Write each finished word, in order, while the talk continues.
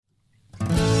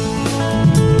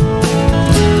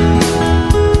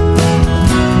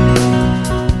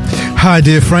Hi,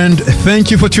 dear friend. Thank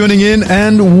you for tuning in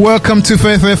and welcome to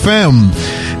Faith FM.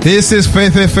 This is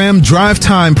Faith FM Drive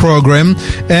Time program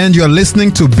and you're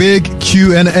listening to Big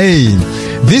Q&A.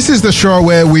 This is the show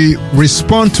where we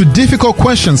respond to difficult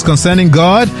questions concerning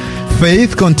God,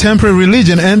 faith, contemporary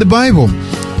religion, and the Bible.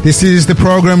 This is the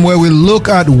program where we look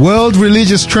at world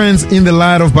religious trends in the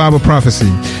light of Bible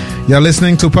prophecy. You're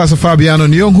listening to Pastor Fabiano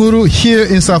Nyonguru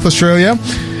here in South Australia.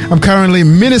 I'm currently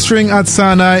ministering at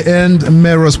Sinai and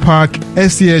Melrose Park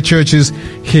SDA churches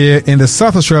here in the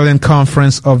South Australian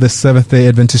Conference of the Seventh-day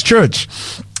Adventist Church.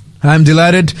 I'm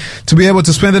delighted to be able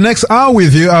to spend the next hour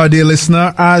with you, our dear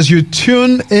listener, as you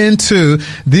tune into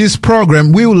this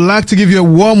program. We would like to give you a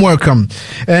warm welcome.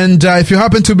 And if you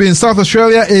happen to be in South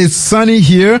Australia, it's sunny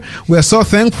here. We're so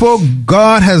thankful.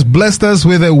 God has blessed us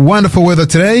with a wonderful weather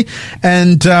today.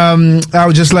 And I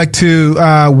would just like to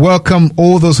welcome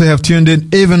all those who have tuned in,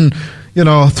 even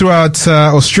throughout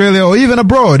Australia or even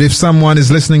abroad. If someone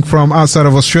is listening from outside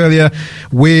of Australia,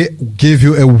 we give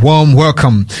you a warm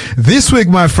welcome. This week,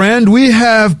 my friend, we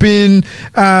have been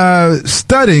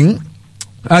studying,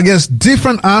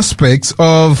 different aspects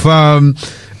of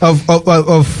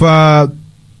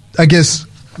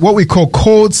what we call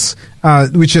cults,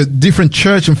 which are different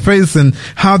church and faiths and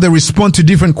how they respond to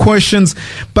different questions.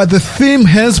 But the theme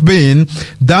has been,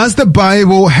 does the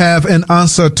Bible have an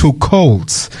answer to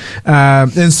cults?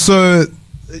 And so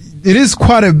it is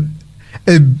quite a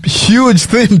huge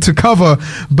theme to cover,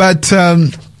 but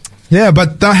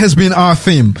that has been our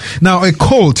theme. Now, a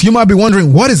cult, you might be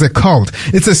wondering, what is a cult?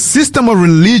 It's a system of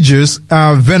religious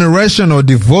veneration or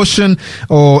devotion,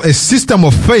 or a system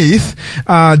of faith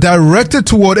directed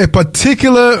toward a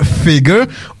particular figure,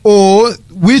 or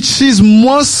which is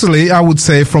mostly, I would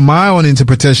say, from my own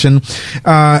interpretation,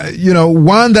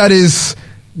 one that is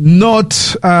not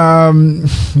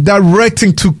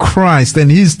directing to Christ and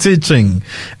His teaching,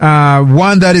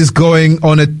 one that is going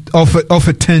on off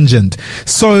a tangent.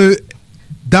 So,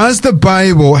 does the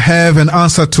Bible have an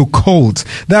answer to cults?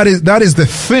 That is the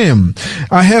theme.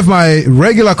 I have my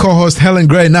regular co-host Helen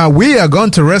Gray. Now we are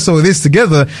going to wrestle with this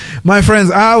together, my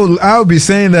friends. I'll be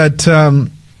saying that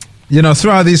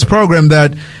throughout this program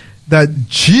that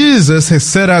Jesus has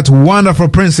set out wonderful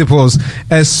principles,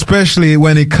 especially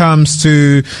when it comes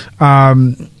to,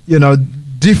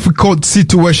 difficult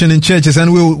situation in churches.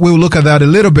 And we'll look at that a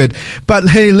little bit. But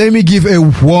hey, let me give a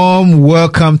warm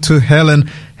welcome to Helen.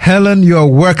 Helen, you are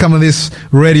welcome on this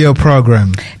radio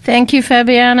program. Thank you,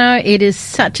 Fabiano. It is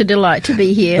such a delight to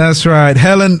be here. That's right.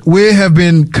 Helen, we have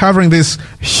been covering this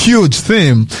huge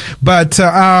theme, but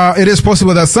it is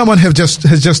possible that someone has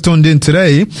just tuned in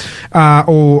today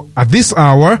or at this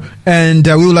hour, and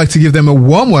we would like to give them a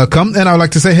warm welcome. And I would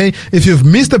like to say, hey, if you've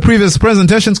missed the previous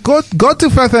presentations, go to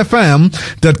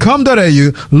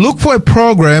faithfm.com.au, look for a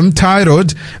program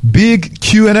titled Big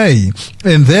Q&A,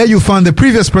 and there you'll find the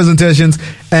previous presentations,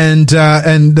 and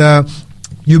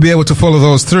you'll be able to follow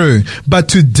those through. But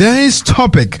today's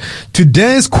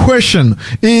question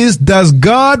is, does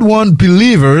God want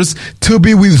believers to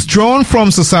be withdrawn from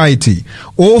society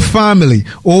or family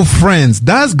or friends?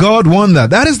 Does God want that?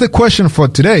 That is the question for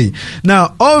today.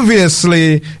 Now,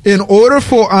 obviously, in order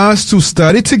for us to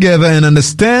study together and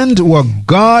understand what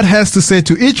God has to say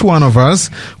to each one of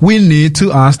us, we need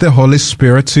to ask the Holy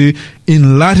Spirit to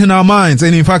enlighten our minds.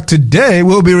 And in fact, today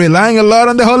we'll be relying a lot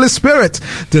on the Holy Spirit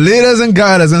to lead us and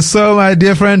guide us. And so, my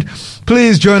dear friend,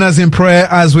 please join us in prayer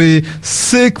as we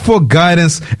seek for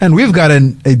guidance. And we've got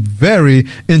a very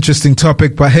interesting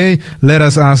topic, but hey, let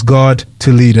us ask God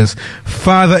to lead us.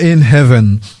 Father in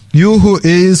heaven, you who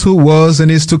is, who was,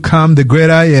 and is to come, the great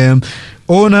I am,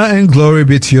 honor and glory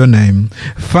be to your name.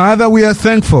 Father, we are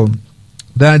thankful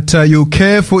that you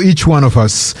care for each one of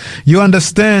us. You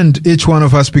understand each one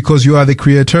of us because you are the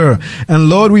Creator. And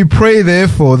Lord, we pray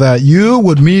therefore that you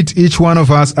would meet each one of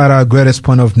us at our greatest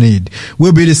point of need.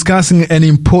 We'll be discussing an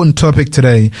important topic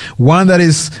today, one that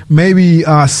is maybe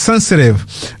sensitive.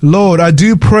 Lord, I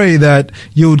do pray that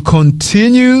you would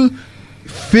continue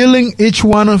filling each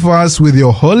one of us with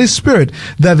your Holy Spirit,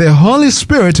 that the Holy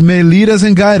Spirit may lead us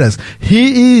and guide us.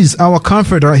 He is our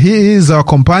comforter. He is our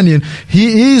companion.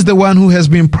 He is the one who has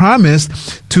been promised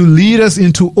to lead us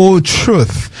into all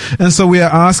truth. And so we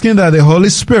are asking that the Holy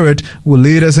Spirit will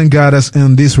lead us and guide us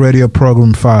in this radio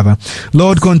program, Father.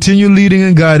 Lord, continue leading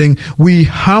and guiding. We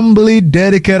humbly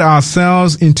dedicate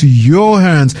ourselves into your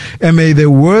hands, and may the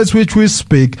words which we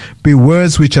speak be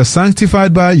words which are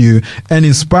sanctified by you and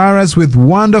inspire us with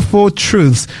wonderful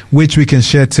truths which we can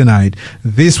share tonight.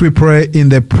 This we pray in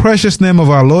the precious name of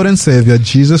our Lord and Savior,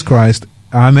 Jesus Christ.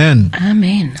 Amen.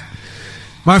 Amen.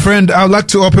 My friend, I would like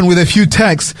to open with a few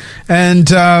texts, and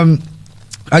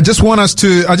I just want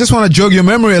to jog your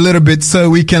memory a little bit so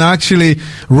we can actually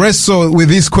wrestle with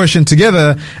this question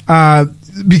together,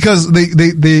 because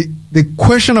the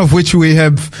question of which we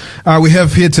have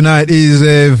here tonight is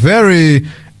a very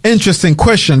interesting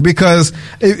question, because,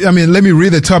 let me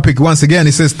read the topic once again.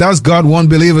 It says, does God want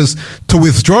believers to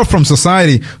withdraw from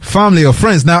society, family, or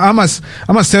friends? Now, I must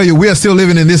tell you, we are still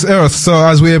living in this earth. So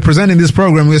as we are presenting this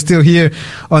program, we're still here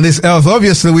on this earth.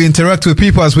 Obviously, we interact with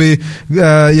people as we,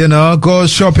 go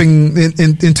shopping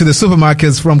into the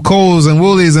supermarkets from Kohl's and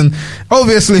Woolies. And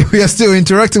obviously, we are still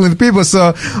interacting with people.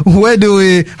 So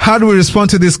how do we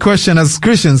respond to this question as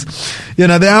Christians?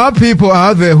 There are people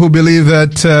out there who believe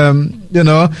that,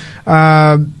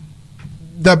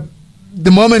 that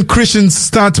the moment Christians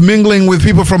start mingling with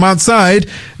people from outside,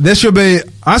 they should be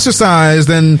ostracized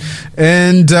and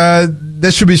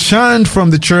they should be shunned from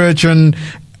the church, and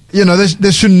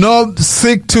they should not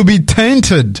seek to be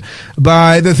tainted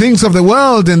by the things of the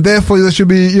world, and therefore they should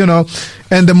be,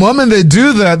 and the moment they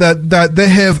do that they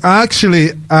have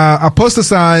actually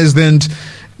apostatized and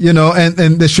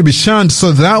they should be shunned,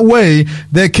 so that way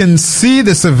they can see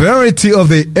the severity of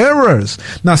the errors.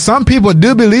 Now, some people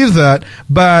do believe that,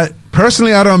 but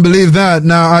personally, I don't believe that.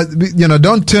 Now,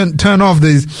 don't turn off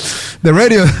the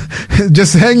radio.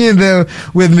 Just hang in there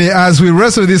with me as we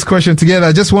wrestle this question together.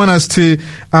 I just want us to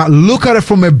look at it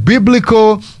from a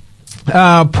biblical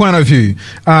point of view,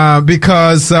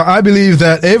 because I believe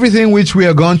that everything which we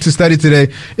are going to study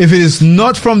today, if it is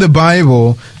not from the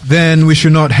Bible, then we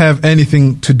should not have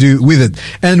anything to do with it.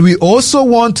 And we also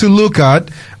want to look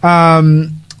at,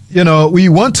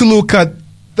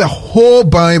 the whole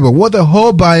Bible, what the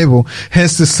whole Bible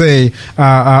has to say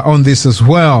on this as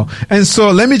well. And so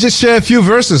let me just share a few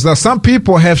verses that some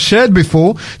people have shared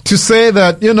before to say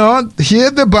that,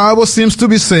 here the Bible seems to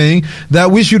be saying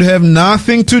that we should have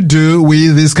nothing to do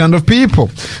with this kind of people.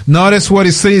 Notice what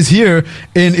it says here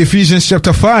in Ephesians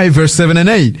chapter 5, verse 7 and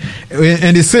 8.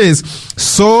 And it says,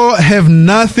 so have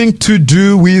nothing to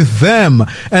do with them.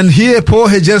 And here Paul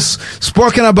had just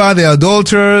spoken about the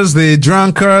adulterers, the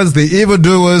drunkards, the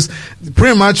evildoers,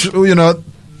 pretty much,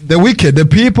 the wicked, the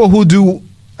people who do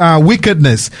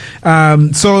wickedness.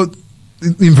 So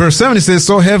in verse 7 it says,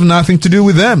 so have nothing to do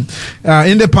with them.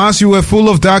 In the past you were full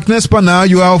of darkness, but now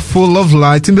you are full of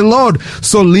light in the Lord.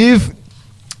 So live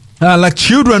like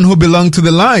children who belong to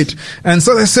the light. And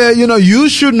so they say, you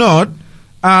should not,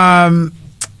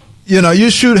 you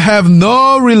should have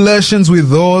no relations with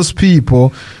those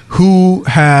people who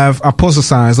have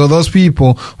apostatized, or those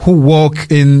people who walk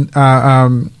in,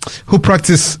 who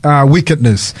practice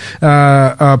wickedness,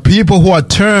 people who are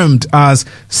termed as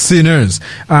sinners.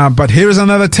 But here is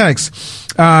another text,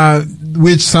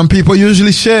 which some people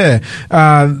usually share.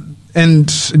 And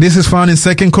this is found in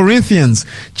 2 Corinthians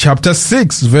chapter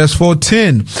 6, verse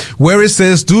 14, where it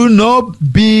says, do not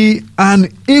be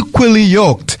unequally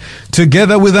yoked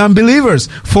together with unbelievers.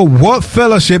 For what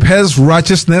fellowship has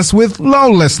righteousness with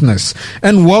lawlessness?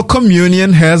 And what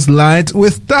communion has light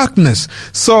with darkness?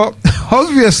 So,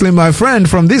 obviously, my friend,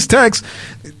 from this text,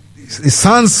 it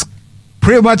sounds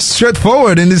pretty much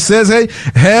straightforward. And it says, hey,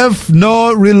 have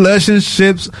no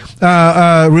relationships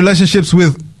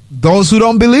with those who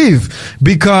don't believe,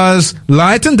 because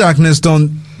light and darkness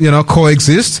don't,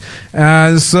 coexist.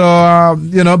 And so,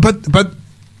 but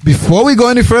before we go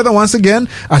any further, once again,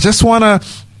 I just want to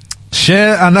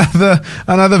share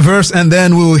another verse, and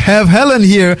then we'll have Helen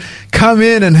here come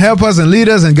in and help us and lead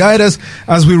us and guide us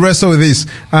as we wrestle with this.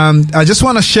 I just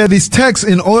want to share this text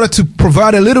in order to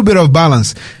provide a little bit of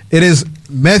balance. It is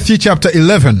Matthew chapter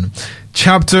 11,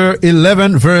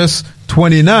 verse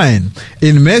 29.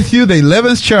 In Matthew, the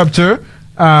 11th chapter,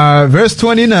 verse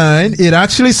 29, it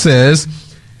actually says,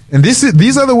 and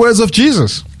these are the words of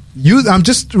Jesus. I'm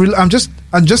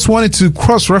just wanted to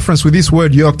cross-reference with this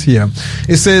word yoked here.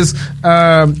 It says,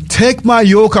 take my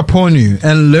yoke upon you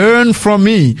and learn from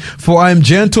me, for I am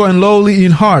gentle and lowly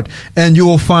in heart, and you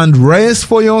will find rest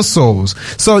for your souls.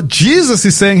 So Jesus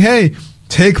is saying, hey,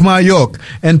 take my yoke.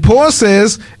 And Paul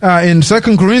says in 2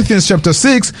 Corinthians chapter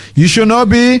 6, you should not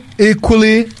be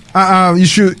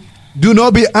do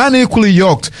not be unequally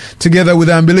yoked together with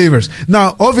unbelievers.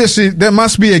 Now, obviously, there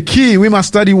must be a key. We must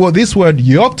study what this word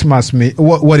yoked must mean,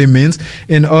 what it means,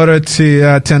 in order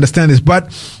to understand this.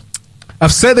 But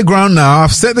I've set the ground now.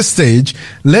 I've set the stage.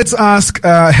 Let's ask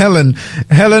Helen.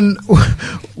 Helen,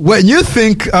 when you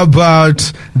think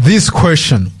about this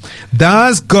question,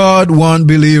 does God want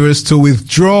believers to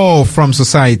withdraw from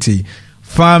society,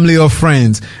 family, or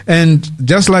friends? And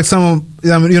just like some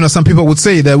people would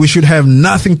say that we should have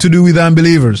nothing to do with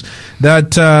unbelievers,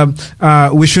 that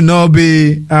we should not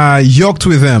be yoked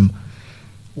with them.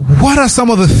 what are some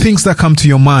of the things that come to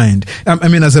your mind? I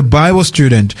mean, as a Bible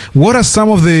student, what are some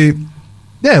of the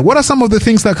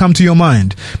things that come to your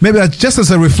mind? Maybe just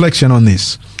as a reflection on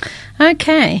this.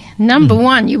 Okay. Number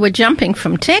one, you were jumping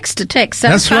from text to text so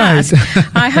That's fast. right.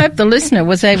 I hope the listener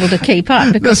was able to keep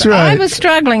up because That's right. I was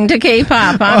struggling to keep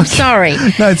up. I'm sorry.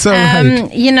 That's all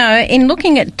right. You know, in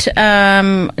looking at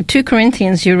 2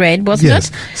 Corinthians you read, wasn't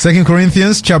it? 2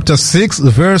 Corinthians chapter 6,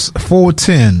 verse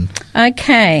 14.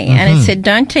 Okay, and it said,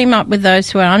 don't team up with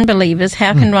those who are unbelievers.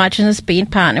 How can righteousness be in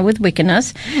partner with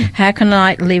wickedness? How can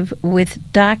light live with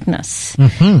darkness?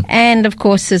 And, of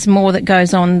course, there's more that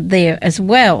goes on there as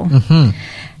well.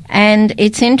 And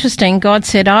it's interesting. God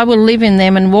said, I will live in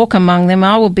them and walk among them.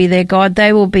 I will be their God.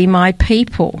 They will be my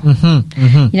people.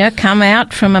 You know, come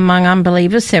out from among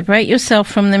unbelievers. Separate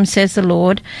yourself from them, says the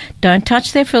Lord. Don't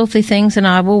touch their filthy things, and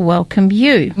I will welcome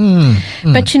you.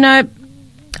 But, you know,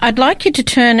 I'd like you to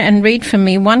turn and read for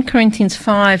me 1 Corinthians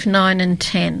 5, 9 and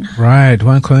 10. Right,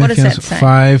 1 Corinthians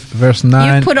 5, verse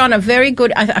 9. You've put on a very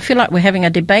good, I feel like we're having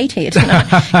a debate here tonight.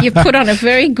 You've put on a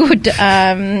very good,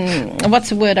 what's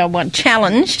the word I want?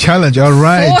 Challenge, all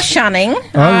right. For shunning. All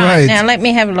right. Now let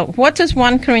me have a look. What does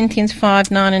 1 Corinthians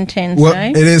 5, 9 and 10 well, say?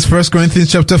 It is 1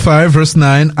 Corinthians chapter 5, verse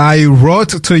 9. I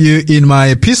wrote to you in my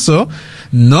epistle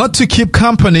not to keep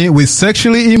company with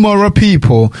sexually immoral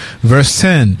people. Verse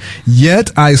 10. Yet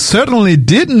I certainly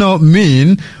did not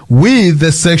mean with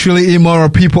the sexually immoral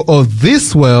people of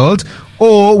this world,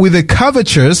 or with the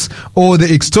covetous, or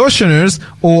the extortioners,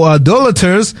 or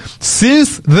idolaters,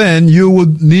 since then you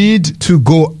would need to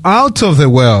go out of the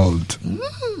world.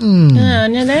 Oh,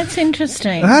 now that's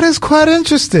interesting. That is quite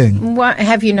interesting. What,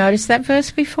 have you noticed that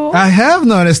verse before? I have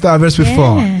noticed that verse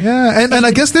before. Yeah. And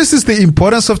I guess this is the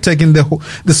importance of taking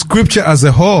the scripture as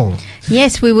a whole.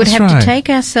 Yes, we would That's have right. to take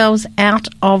ourselves out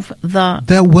of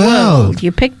the world.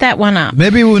 You picked that one up.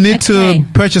 Maybe we'll need to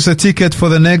purchase a ticket for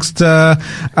the next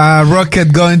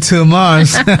rocket going to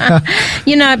Mars.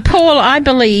 You know, Paul, I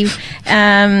believe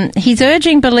he's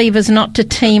urging believers not to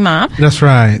team up. That's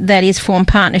right. That is, form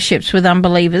partnerships with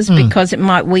unbelievers because it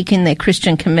might weaken their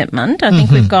Christian commitment. I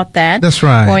think we've got that. That's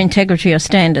right. Or integrity or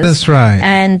standards. That's right.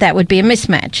 And that would be a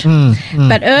mismatch.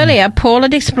 But earlier, Paul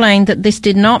had explained that this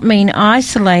did not mean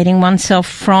isolating oneself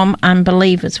from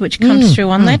unbelievers, which comes through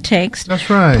on that text. That's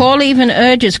right. Paul even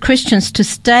urges Christians to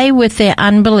stay with their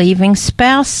unbelieving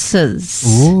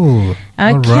spouses. Ooh.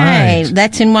 Okay,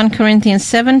 that's in 1 Corinthians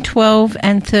 7, 12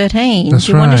 and 13. That's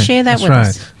Do you want to share that That's with right.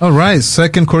 us? All right,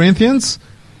 2 Corinthians,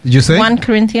 did you say? 1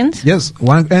 Corinthians? Yes,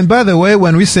 1. And by the way,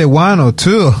 when we say 1 or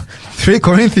 2, 3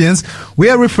 Corinthians, we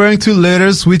are referring to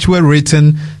letters which were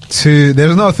written to,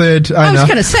 there's no third. I was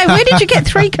going to say, where did you get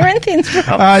 3 Corinthians from?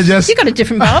 You got a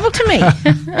different Bible to me.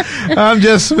 I'm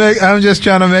just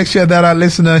trying to make sure that our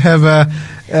listener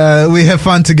we have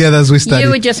fun together as we study. You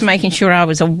were just making sure I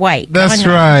was awake. That's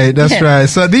right. That's right.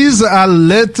 So these are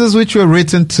letters which were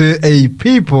written to a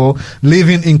people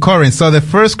living in Corinth. So the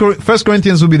first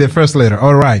Corinthians will be the first letter.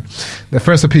 All right. The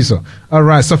first epistle. All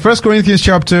right. So 1 Corinthians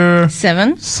chapter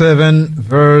 7,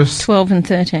 verse 12 and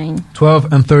 13.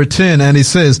 12 and 13. And it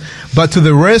says, but to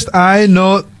the rest I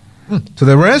know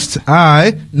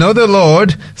the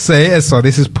Lord, so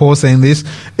this is Paul saying this,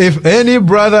 if any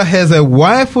brother has a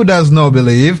wife who does not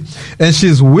believe, and she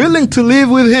is willing to live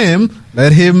with him,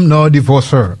 let him not divorce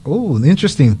her. Oh,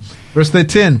 interesting. Verse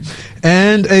 13.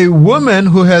 And a woman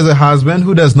who has a husband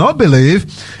who does not believe,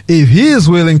 if he is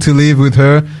willing to live with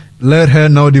her, let her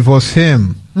not divorce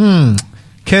him.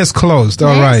 Case closed.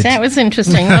 All right. That was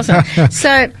interesting, wasn't it?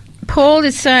 So Paul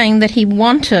is saying that he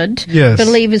wanted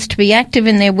believers to be active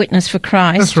in their witness for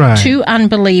Christ to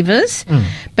unbelievers,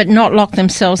 but not lock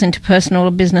themselves into personal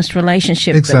or business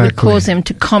relationships that would cause them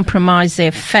to compromise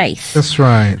their faith. That's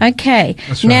right. Okay.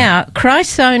 That's right. Now,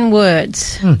 Christ's own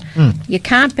words. You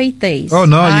can't beat these. Oh,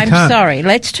 no, you I'm can't. sorry.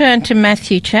 Let's turn to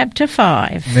Matthew chapter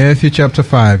 5. Matthew chapter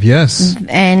 5, yes.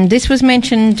 And this was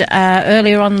mentioned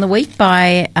earlier on in the week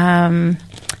by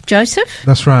Joseph.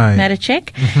 That's right. Matacek.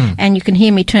 And you can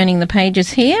hear me turning the pages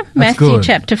here. Matthew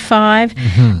chapter 5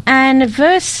 and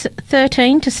verse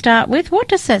 13 to start with. What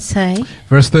does that say?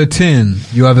 Verse 13,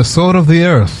 you are the salt of the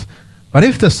earth. But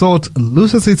if the salt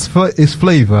loses its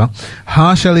flavor,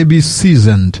 how shall it be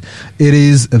seasoned? It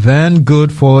is then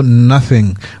good for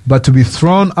nothing, but to be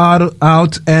thrown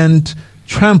out and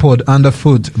trampled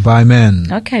underfoot by men.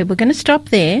 Okay, we're going to stop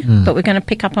there, but we're going to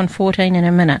pick up on 14 in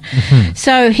a minute.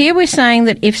 So here we're saying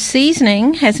that if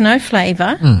seasoning has no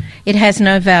flavour, it has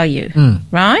no value,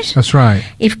 right? That's right.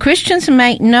 If Christians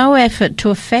make no effort to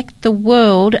affect the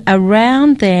world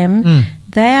around them,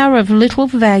 they are of little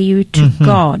value to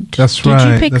God. That's Did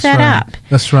right. you pick That's that right. up?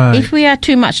 That's right. If we are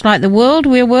too much like the world,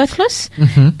 we're worthless.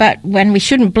 But when we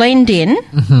shouldn't blend in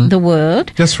the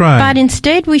world. That's right. But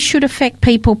instead, we should affect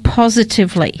people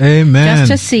positively. Amen.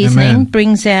 Just as seasoning Amen.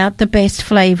 brings out the best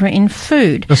flavour in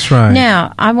food. That's right.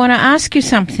 Now, I want to ask you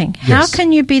something. Yes. How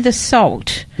can you be the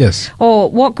salt? Yes. Or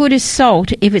what good is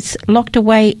salt if it's locked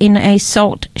away in a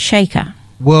salt shaker?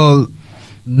 Well,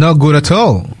 not good at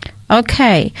all.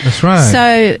 Okay. That's right.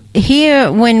 So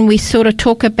here, when we sort of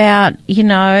talk about,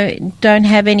 don't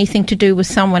have anything to do with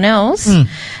someone else,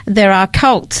 there are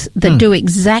cults that do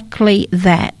exactly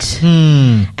that.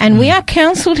 And we are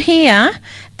counselled here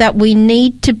that we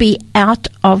need to be out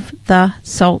of the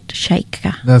salt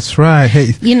shaker. That's right.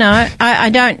 Hey. I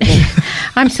don't...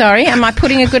 I'm sorry, am I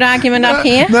putting a good argument up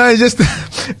here? No, it's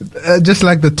just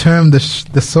like the term, the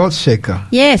salt shaker.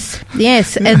 Yes.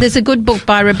 There's a good book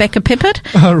by Rebecca Pippert,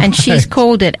 All and she's right.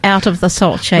 called it Out of the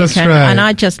Salt Shaker, That's right. and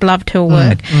I just loved her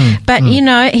work. But,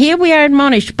 here we are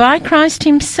admonished by Christ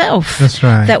himself That's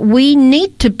right. that we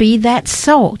need to be that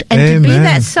salt. And to be Amen.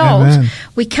 that salt, Amen.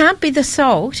 we can't be the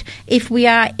salt if we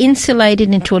are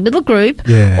insulated into a little group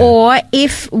Yeah. or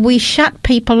if we shut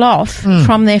people off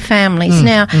from their families.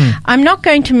 Now, I'm not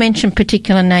going to mention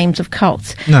particular names of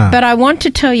cults, No. but I want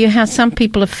to tell you how some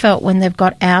people have felt when they've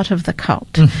got out of the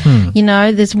cult.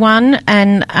 There's one,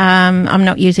 and I'm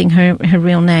not using her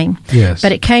real name, Yes.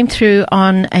 but it came through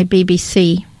on a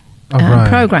BBC Right.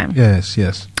 program. Yes.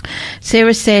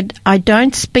 Sarah said, I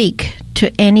don't speak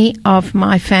to any of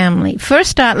my family. For a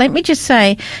start, let me just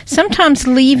say, sometimes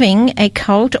leaving a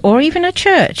cult or even a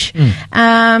church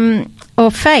or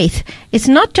faith, it's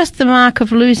not just the mark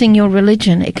of losing your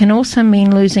religion. It can also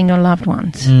mean losing your loved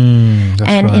ones. That's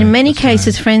And right. in many That's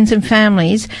cases, friends and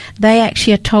families, they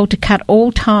actually are told to cut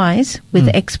all ties with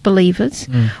ex-believers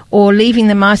or leaving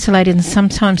them isolated and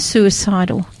sometimes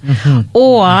suicidal.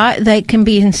 Or they can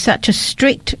be in such a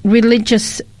strict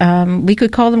religious, we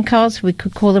could call them cults, we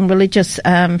could call them religious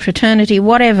fraternity,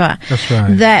 whatever. That's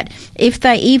right. That if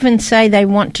they even say they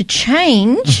want to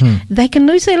change, they can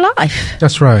lose their life.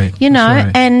 That's right. That's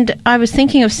right. And I was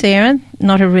thinking of Sarah,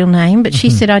 not her real name, but she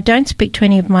said, I don't speak to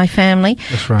any of my family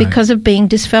That's right. because of being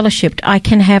disfellowshipped. I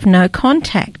can have no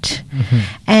contact.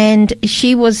 And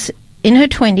she was in her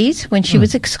 20s when she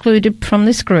was excluded from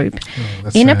this group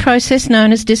that's in a sad. process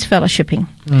known as disfellowshipping.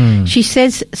 She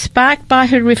says, sparked by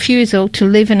her refusal to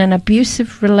live in an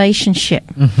abusive relationship.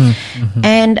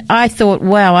 And I thought,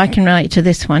 wow, I can relate to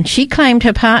this one. She claimed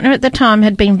her partner at the time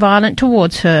had been violent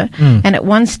towards her and at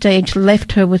one stage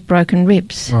left her with broken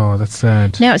ribs. Oh, that's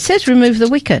sad. Now, it says remove the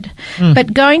wicked,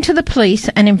 but going to the police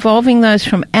and involving those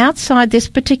from outside this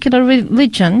particular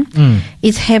religion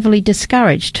is heavily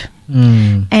discouraged.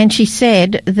 And she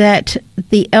said that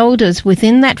the elders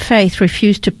within that faith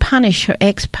refused to punish her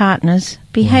ex-partner's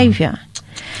behaviour.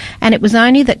 And it was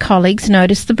only that colleagues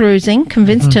noticed the bruising,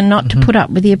 convinced her not to put up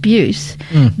with the abuse,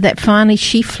 that finally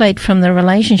she fled from the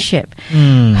relationship.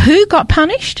 Who got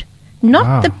punished?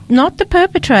 Not the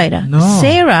perpetrator. No.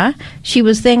 Sarah, she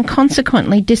was then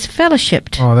consequently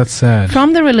disfellowshipped Oh, that's sad.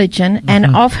 from the religion,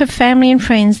 and of her family and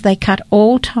friends, they cut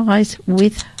all ties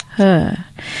with her.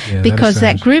 Yeah, Because is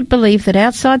that sad. group believed that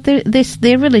outside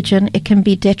their religion, it can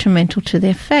be detrimental to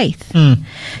their faith.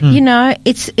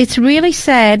 It's really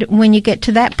sad when you get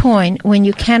to that point when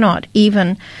you cannot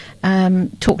even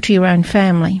talk to your own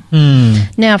family.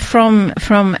 Now, from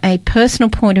a personal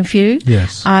point of view,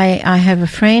 Yes. I have a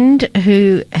friend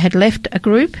who had left a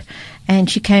group, and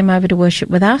she came over to worship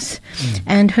with us,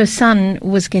 and her son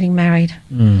was getting married,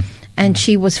 and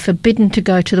she was forbidden to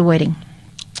go to the wedding.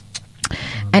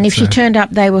 And if she sad. turned up,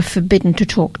 they were forbidden to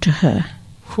talk to her.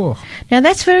 Whew. Now,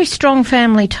 that's very strong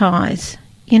family ties,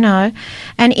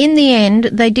 And in the end,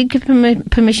 they did give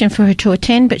permission for her to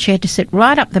attend, but she had to sit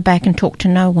right up the back and talk to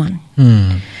no one.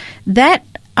 That,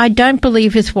 I don't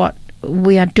believe, is what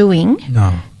we are doing.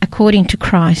 No. According to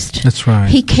Christ. That's right.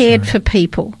 He That's cared right. for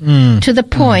people to the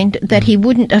point that he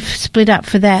wouldn't have split up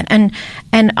for that. And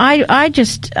I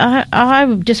just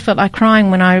felt like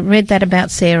crying when I read that about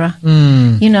Sarah.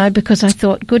 Because I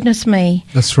thought, goodness me.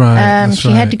 That's right. That's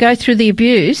she had to go through the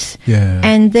abuse. Yeah.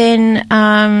 And then,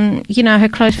 her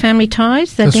close family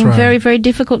ties, they've That's been right. very, very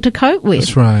difficult to cope with.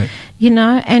 That's right.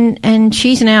 And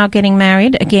she's now getting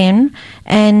married again,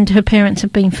 and her parents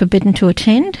have been forbidden to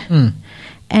attend.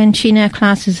 And she now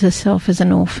classes herself as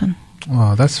an orphan.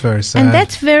 Oh, that's very sad. And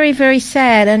that's very, very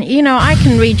sad. And, I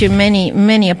can read you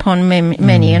many upon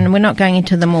many, and we're not going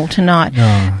into them all tonight.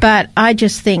 No. But I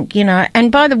just think,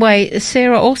 and by the way,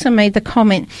 Sarah also made the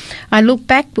comment, I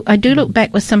do look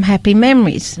back with some happy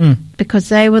memories, because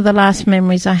they were the last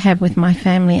memories I have with my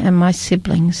family and my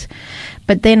siblings.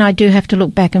 But then I do have to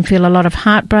look back and feel a lot of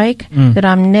heartbreak that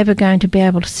I'm never going to be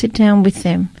able to sit down with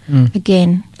them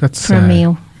again That's for sad. a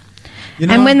meal. You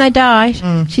know, And when they died,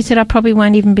 she said, I probably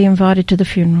won't even be invited to the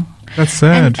funeral. that's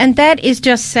sad. And that is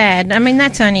just sad. I mean,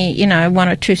 that's only, one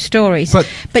or two stories.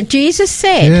 But Jesus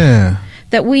said yeah,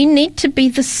 that we need to be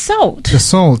the salt. the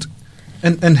salt.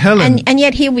 And Helen. And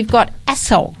yet here we've got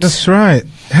assault. That's right.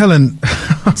 Helen.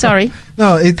 Sorry.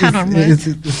 No, Pardon,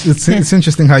 it's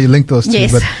interesting how you link those two.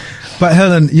 Yes. But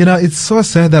Helen, it's so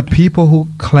sad that people who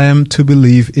claim to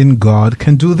believe in God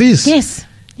can do this. Yes.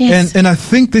 Yes. And I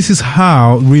think this is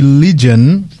how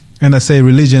religion, and I say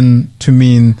religion to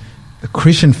mean the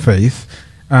Christian faith,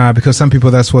 because some people,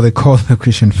 that's what they call the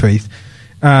Christian faith.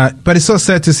 But it's so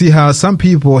sad to see how some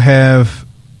people have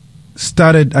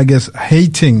started, I guess,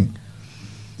 hating,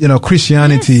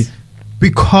 Christianity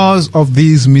because of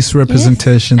these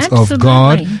misrepresentations of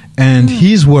God and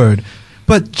His Word.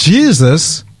 But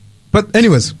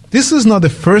anyways, this is not the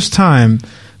first time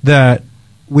that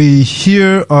we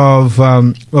hear of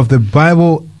the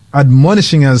Bible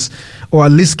admonishing us, or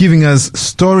at least giving us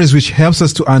stories which helps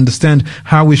us to understand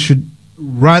how we should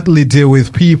rightly deal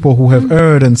with people who have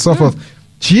erred and so forth.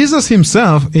 Jesus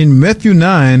himself in Matthew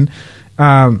 9,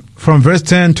 from verse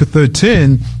 10 to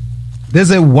 13, there's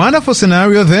a wonderful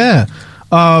scenario there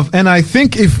and I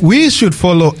think if we should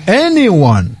follow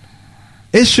anyone,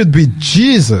 it should be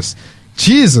Jesus.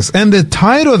 And the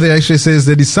title there actually says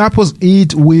the disciples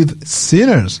eat with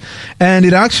sinners. And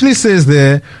it actually says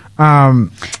there,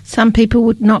 some people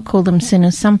would not call them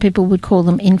sinners. Some people would call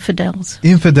them infidels.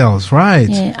 Infidels, right.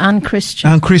 Yeah,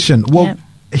 unchristian. Unchristian. Well,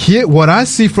 here, what I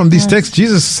see from this text,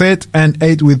 Jesus sat and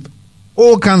ate with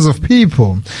all kinds of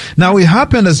people. Now it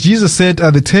happened as Jesus sat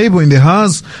at the table in the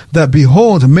house that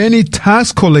behold, many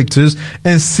tax collectors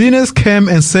and sinners came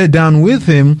and sat down with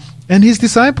him and his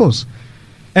disciples.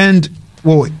 And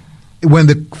when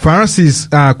the Pharisees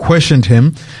questioned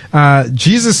him,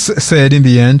 Jesus said in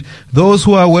the end, those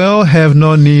who are well have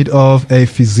no need of a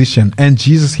physician. And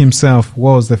Jesus himself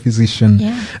was the physician.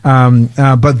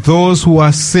 Yeah. But those who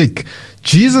are sick,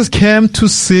 Jesus came to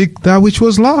seek that which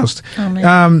was lost.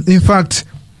 In fact,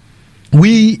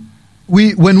 when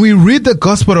we read the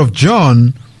Gospel of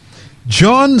John,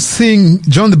 John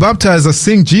the Baptizer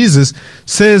seeing Jesus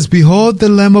says, behold the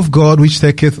Lamb of God which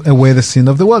taketh away the sin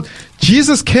of the world.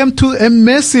 Jesus came to a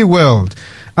messy world.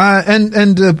 And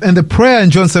the prayer in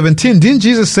John 17, didn't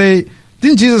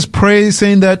Jesus pray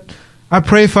saying that, I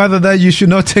pray, Father, that you should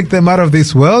not take them out of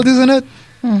this world, isn't it?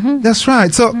 Mm-hmm. That's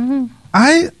right. So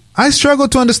I struggle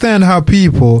to understand how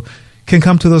people can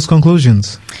come to those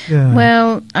conclusions. Yeah.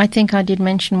 Well, I think I did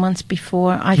mention once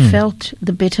before, I felt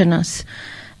the bitterness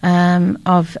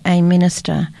of a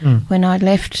minister when I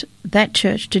left that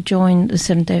church to join the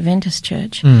Seventh-day Adventist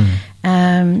Church.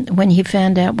 When he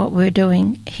found out what we were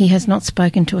doing, he has not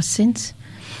spoken to us since,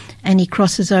 and he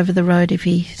crosses over the road if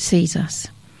he sees us.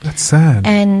 That's sad.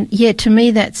 And to me,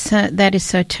 that is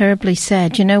so terribly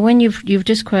sad. When you've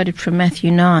just quoted from Matthew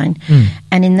 9,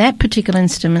 and in that particular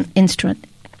instance,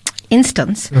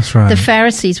 that's right, the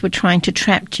Pharisees were trying to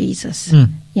trap Jesus.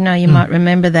 You might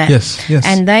remember that. Yes.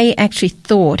 And they actually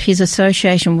thought his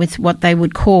association with what they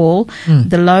would call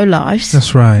the lowlifes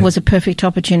was a perfect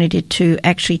opportunity to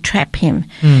actually trap him.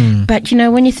 But,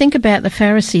 when you think about the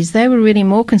Pharisees, they were really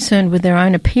more concerned with their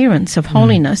own appearance of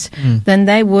holiness than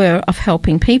they were of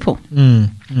helping people.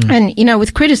 And,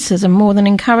 with criticism more than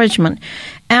encouragement,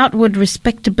 outward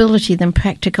respectability than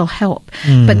practical help.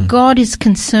 But God is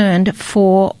concerned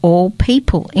for all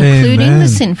people, including the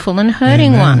sinful and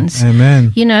hurting ones.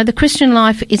 Amen. The Christian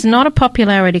life is not a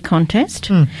popularity contest.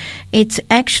 It's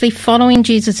actually following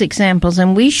Jesus' examples,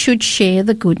 and we should share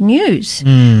the good news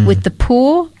with the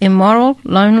poor, immoral,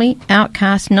 lonely,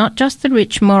 outcast, not just the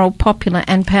rich, moral, popular,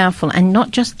 and powerful, and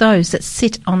not just those that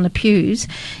sit on the pews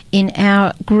in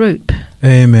our group.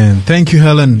 Amen. Thank you,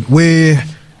 Helen.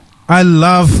 I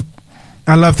love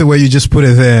the way you just put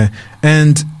it there.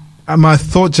 And my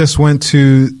thought just went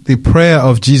to the prayer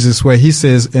of Jesus where he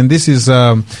says, and this is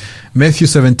Matthew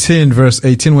 17, verse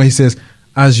 18, where he says,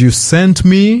 as you sent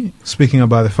me, speaking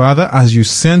about the Father, as you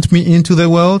sent me into the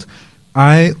world,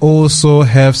 I also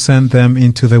have sent them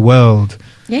into the world.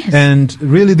 Yes. And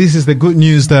really, this is the good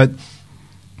news that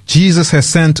Jesus has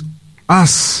sent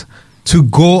us to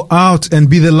go out and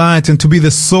be the light and to be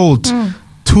the salt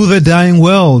to the dying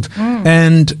world.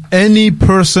 And any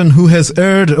person who has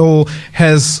erred or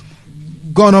has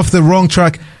gone off the wrong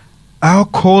track, our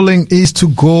calling is to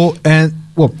go and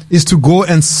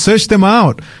search them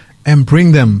out and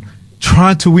bring them,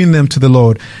 try to win them to the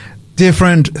Lord. Dear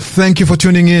friend, thank you for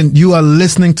tuning in. You are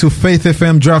listening to Faith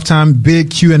FM Draft Time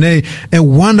Big Q&A, a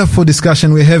wonderful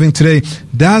discussion we're having today.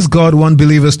 Does God want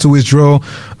believers to withdraw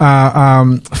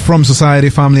from society,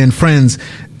 family, and friends?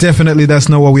 Definitely that's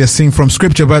not what we are seeing from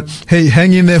Scripture, but hey,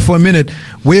 hang in there for a minute.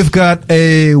 We've got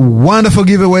a wonderful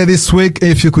giveaway this week.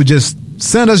 If you could just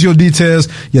send us your details,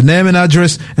 your name and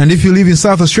address, and if you live in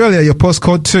South Australia, your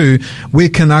postcode too, we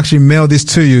can actually mail this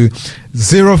to you.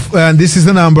 This is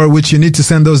the number which you need to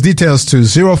send those details to,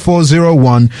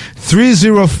 0401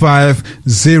 305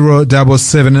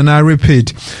 077. And I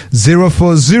repeat,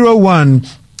 0401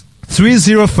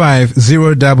 305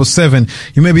 077.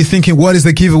 You may be thinking, what is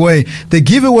the giveaway? The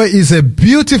giveaway is a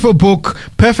beautiful book,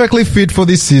 perfectly fit for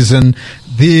this season.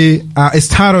 It's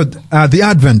titled The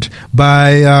Advent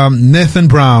by Nathan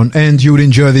Brown, and you would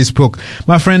enjoy this book.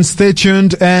 My friends, stay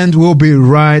tuned, and we'll be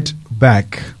right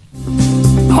back.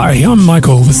 Hi, I'm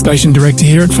Michael, the station director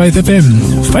here at Faith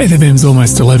FM. Faith FM's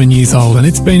almost 11 years old, and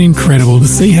it's been incredible to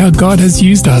see how God has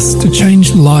used us to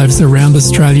change lives around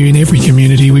Australia in every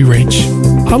community we reach.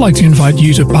 I'd like to invite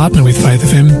you to partner with Faith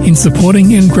FM in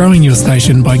supporting and growing your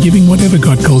station by giving whatever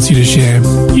God calls you to share.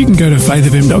 You can go to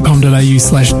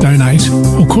faithfm.com.au/donate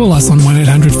or call us on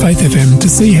 1-800-FAITH-FM to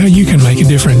see how you can make a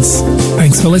difference.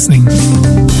 Thanks for listening.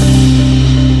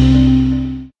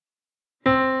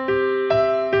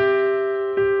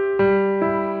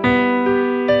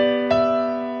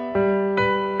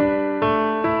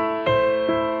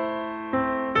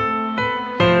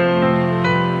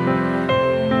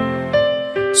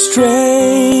 Strange,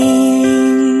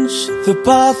 the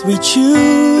path we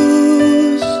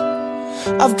choose.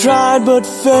 I've tried but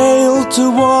failed to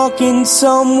walk in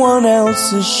someone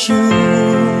else's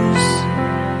shoes.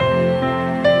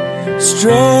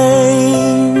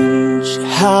 Strange,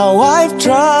 how I've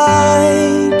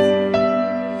tried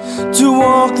to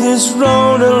walk this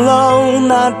road alone,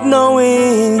 not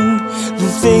knowing the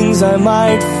things I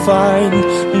might find.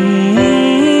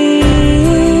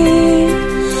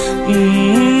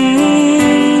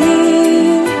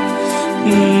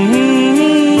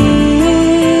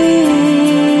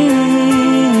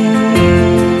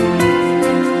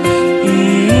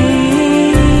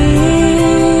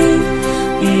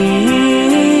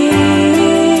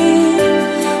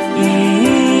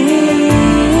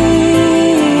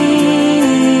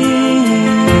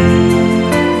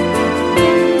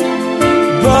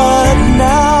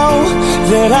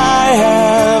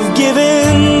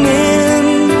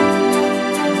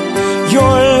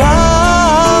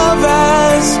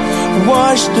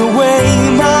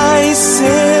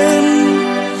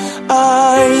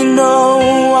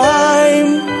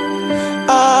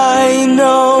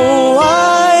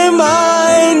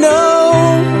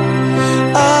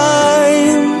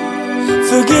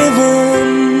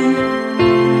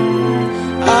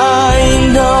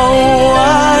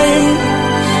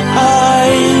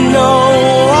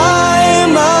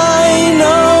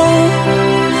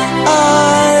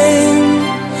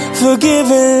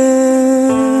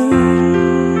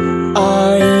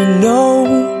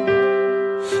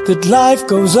 That life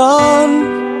goes on,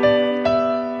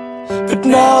 but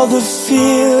now the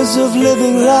fears of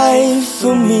living life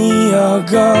for me are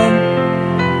gone.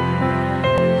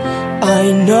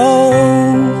 I know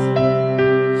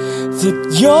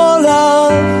that your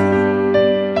love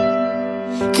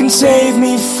can save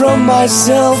me from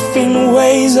myself in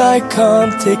ways I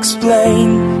can't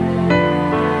explain.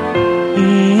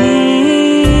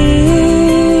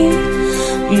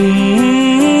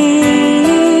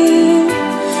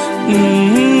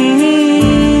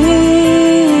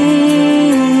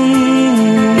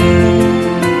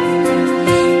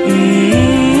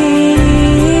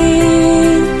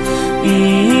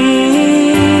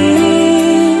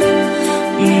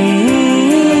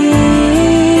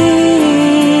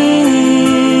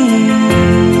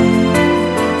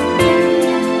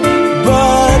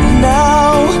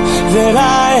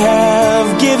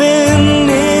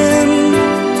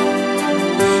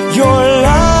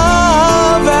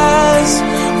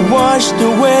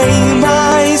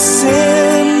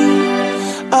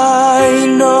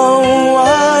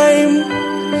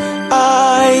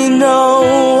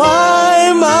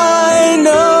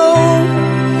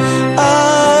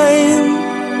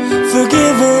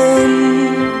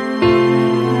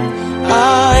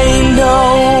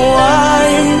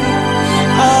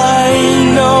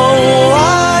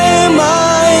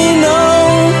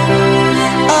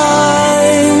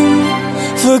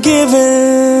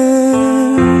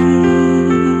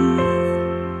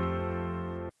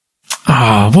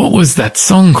 What was that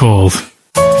song called?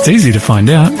 It's easy to find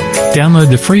out. Download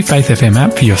the free Faith FM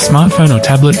app for your smartphone or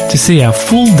tablet to see our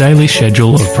full daily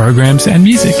schedule of programs and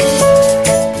music.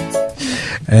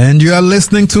 And you are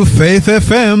listening to Faith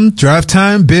FM, Drive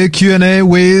Time, Big Q&A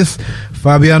with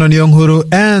Fabiano Nyong'Huru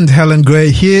and Helen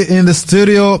Gray here in the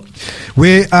studio.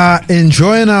 We are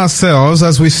enjoying ourselves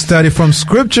as we study from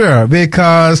Scripture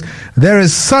because there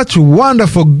is such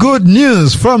wonderful good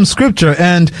news from Scripture.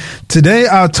 And today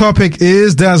our topic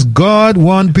is, does God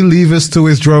want believers to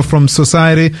withdraw from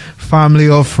society, family,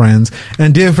 or friends?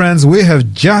 And dear friends, we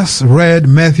have just read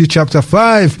Matthew chapter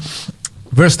 5.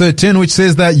 Verse 13, which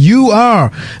says that you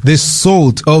are the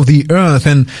salt of the earth.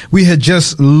 And we had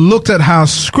just looked at how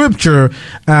Scripture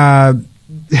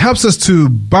helps us to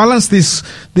balance this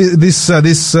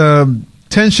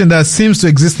tension that seems to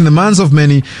exist in the minds of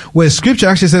many, where Scripture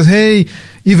actually says, hey,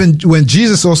 even when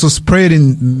Jesus also prayed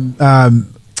in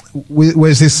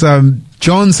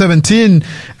John 17,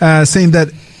 saying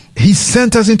that He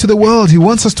sent us into the world. He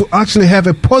wants us to actually have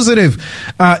a positive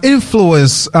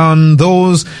influence on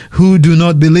those who do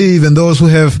not believe and those who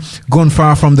have gone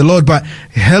far from the Lord. But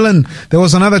Helen, there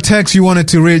was another text you wanted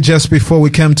to read just before we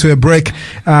came to a break,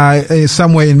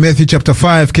 somewhere in Matthew chapter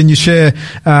 5. Can you share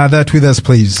that with us,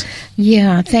 please?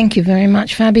 Yeah, thank you very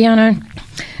much, Fabiano.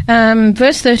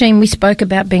 Verse 13, we spoke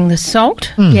about being the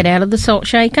salt. Get out of the salt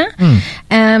shaker.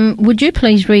 Would you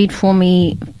please read for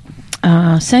me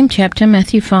same chapter,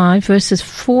 Matthew 5, verses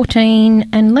 14,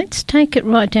 and let's take it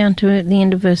right down to the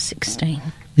end of verse 16.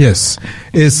 Yes,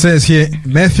 it says here,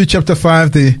 Matthew chapter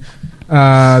 5, the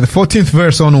 14th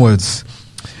verse onwards.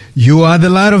 You are the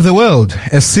light of the world.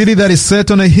 A city that is set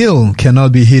on a hill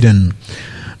cannot be hidden.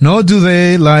 Nor do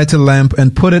they light a lamp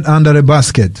and put it under a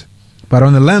basket, but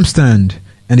on a lampstand,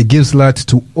 and it gives light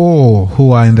to all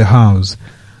who are in the house.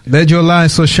 Let your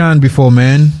light so shine before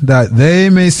men that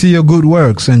they may see your good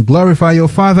works and glorify your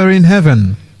Father in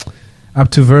heaven.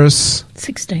 Up to verse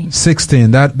 16.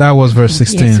 That was verse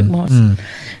 16. Yes, it was.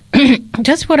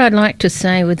 Just what I'd like to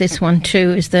say with this one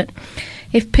too is that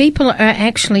if people are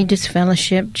actually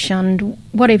disfellowshipped, shunned,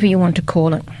 whatever you want to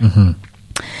call it,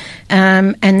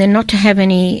 and they're not to have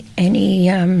any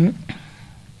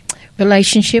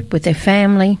relationship with their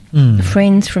family,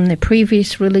 friends from their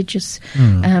previous religious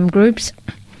groups.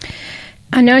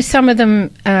 I know some of them,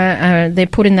 they're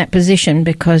put in that position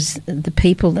because the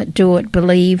people that do it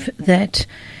believe that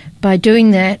by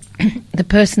doing that, the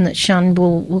person that's shunned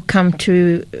will come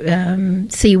to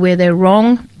see where they're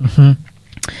wrong,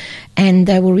 and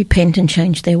they will repent and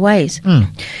change their ways.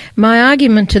 My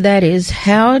argument to that is,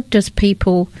 how do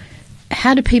people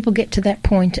get to that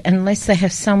point unless they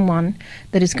have someone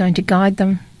that is going to guide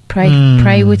them,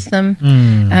 pray with them,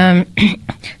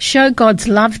 show God's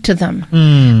love to them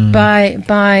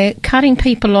by cutting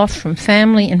people off from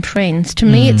family and friends? To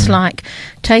me, it's like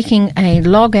taking a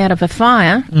log out of a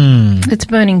fire that's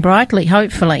burning brightly,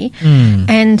 hopefully,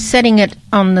 and setting it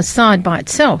on the side by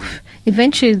itself.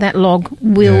 Eventually, that log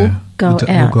will go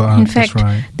out. In fact,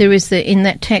 there is in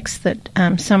that text that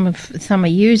some are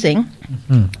using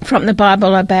from the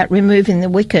Bible about removing the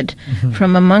wicked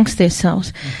from amongst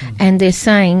themselves, and they're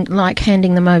saying like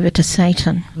handing them over to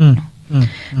Satan.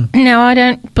 Now, I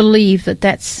don't believe that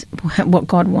that's what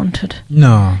God wanted.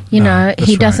 No, He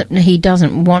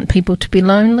doesn't want people to be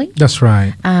lonely. That's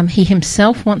right. He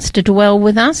Himself wants to dwell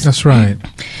with us. That's right.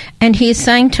 And He is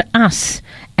saying to us,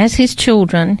 as His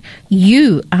children,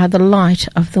 you are the light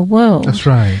of the world. That's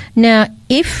right. Now,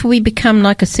 if we become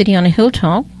like a city on a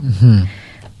hilltop,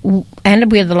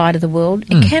 and we're the light of the world,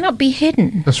 it cannot be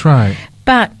hidden. That's right.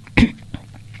 But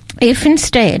if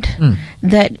instead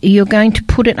that you're going to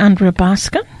put it under a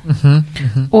basket,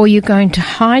 or you're going to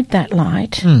hide that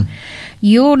light,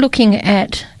 you're looking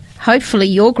at, hopefully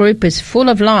your group is full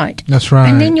of light. That's right.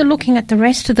 And then you're looking at the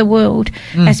rest of the world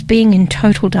as being in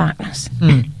total darkness.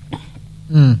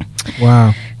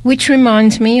 Wow. Which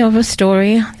reminds me of a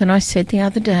story that I said the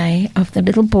other day of the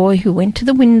little boy who went to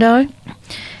the window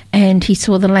and he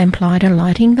saw the lamplighter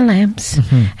lighting the lamps,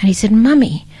 and he said,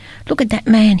 "Mummy, look at that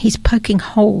man, he's poking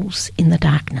holes in the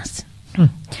darkness."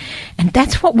 And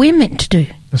that's what we're meant to do.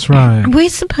 That's right. We're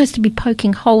supposed to be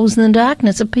poking holes in the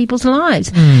darkness of people's lives.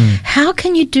 How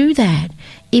can you do that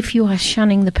if you are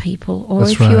shunning the people, or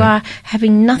if you are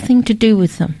having nothing to do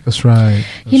with them? That's right.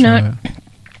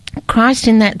 Christ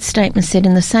in that statement said,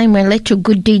 in the same way, let your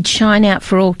good deeds shine out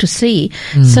for all to see,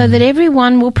 so that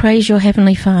everyone will praise your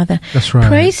Heavenly Father. That's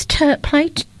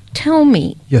right. Tell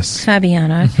me,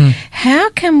 Fabiano, how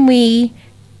can we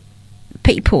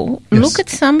people look at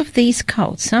some of these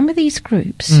cults, some of these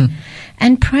groups,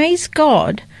 and praise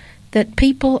God that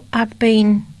people have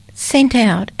been sent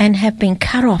out and have been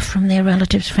cut off from their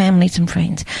relatives, families and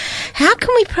friends? How can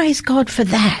we praise God for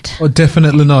that? Oh,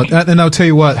 definitely not. And I'll tell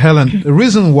you what, Helen, the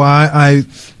reason why I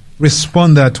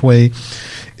respond that way,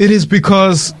 it is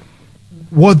because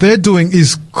what they're doing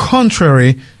is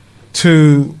contrary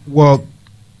to what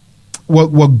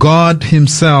God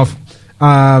Himself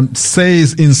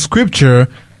says in Scripture,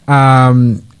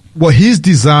 what His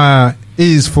desire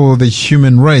is for the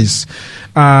human race.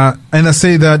 And I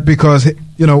say that because,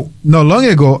 not long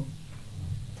ago,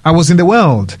 I was in the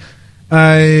world.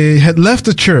 I had left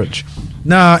the church.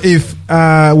 Now, if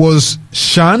I was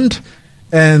shunned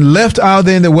and left out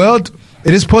there in the world,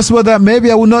 it is possible that maybe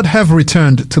I would not have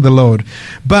returned to the Lord.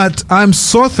 But I'm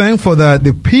so thankful that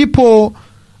the people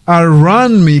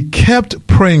around me kept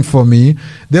praying for me.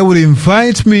 They would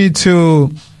invite me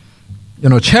to,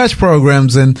 church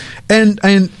programs, and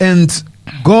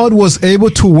God was able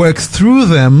to work through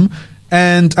them,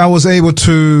 and I was able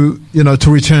to,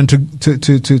 to return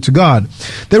to God.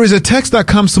 There is a text that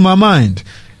comes to my mind,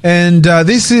 and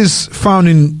this is found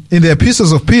in the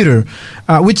epistles of Peter,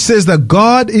 which says that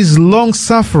God is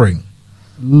long-suffering.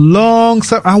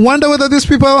 I wonder whether these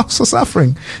people are also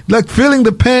suffering, like feeling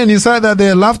the pain inside that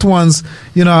their loved ones,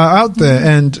 are out there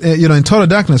and, in total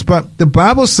darkness. But the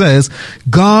Bible says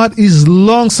God is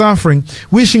long-suffering,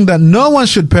 wishing that no one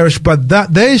should perish, but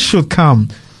that they should come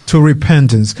to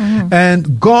repentance. Mm-hmm.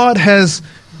 And God has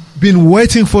been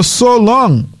waiting for so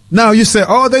long. Now you say,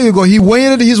 oh, there you go. He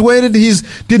waited, he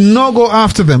did not go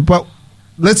after them. But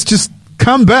let's just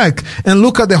come back and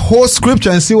look at the whole Scripture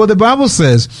and see what the Bible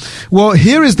says. Well,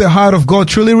 here is the heart of God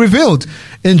truly revealed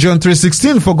in John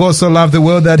 3:16. For God so loved the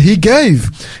world that He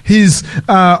gave His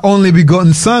only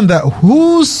begotten Son, that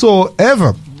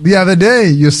whosoever. The other day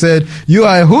you said, you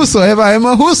are a whosoever, I am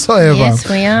a whosoever. Yes,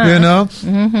 we are.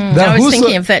 Mm-hmm. I was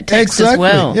thinking of that text as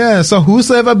well. Yeah, so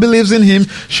whosoever believes in Him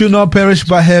should not perish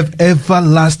but have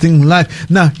everlasting life.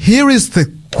 Now, here is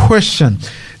the question.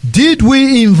 Did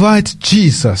we invite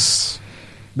Jesus?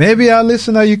 Maybe our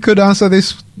listener, you could answer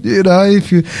this,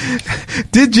 if you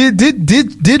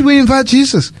did we invite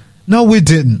Jesus? No, we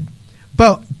didn't.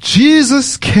 But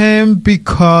Jesus came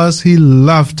because He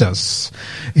loved us.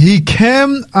 He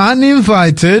came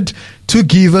uninvited to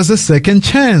give us a second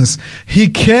chance. He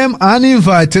came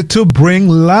uninvited to bring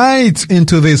light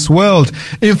into this world.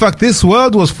 In fact, this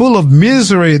world was full of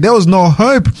misery. There was no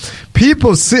hope.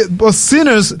 People,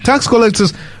 sinners, tax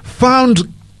collectors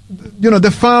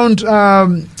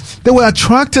they were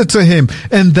attracted to Him,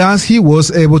 and thus He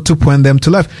was able to point them to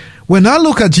life. When I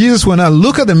look at Jesus, when I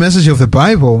look at the message of the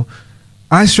Bible,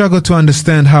 I struggle to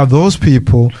understand how those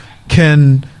people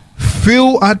can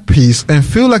feel at peace and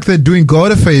feel like they're doing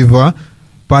God a favor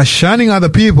by shunning other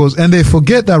people's, and they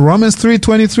forget that Romans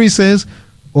 3:23 says,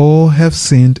 all have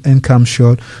sinned and come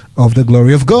short of the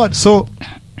glory of God. So,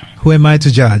 who am I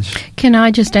to judge? Can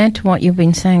I just add to what you've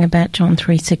been saying about John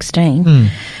 3:16?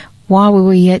 While we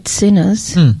were yet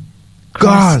sinners,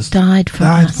 Christ died for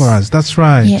us. That's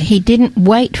right. Yeah, He didn't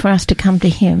wait for us to come to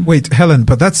Him. Wait, Helen,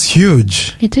 but that's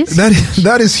huge. It is.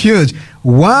 That is huge.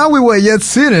 While we were yet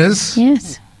sinners,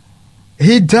 yes,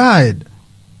 He died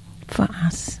for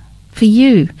us, for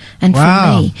you, and for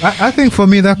me. I think for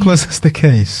me that closes the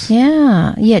case.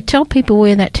 Yeah. Tell people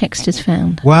where that text is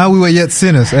found. While we were yet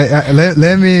sinners.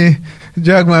 Let me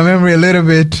jog my memory a little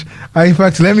bit. In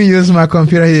fact, let me use my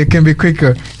computer here. It can be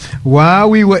quicker.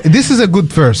 This is a good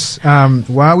verse.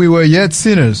 While we were yet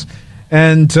sinners.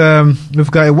 And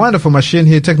we've got a wonderful machine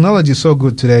here. Technology is so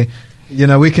good today.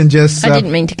 We can just... I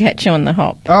didn't mean to catch you on the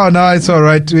hop. Oh, no, it's all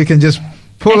right. We can just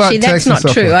pull out text. Actually, that's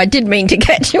not true. I did mean to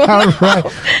catch you on the hop.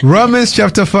 Right. Romans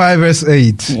chapter 5, verse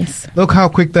 8. Yes. Look how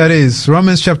quick that is.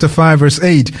 Romans chapter 5, verse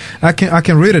 8. I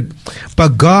can read it.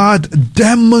 But God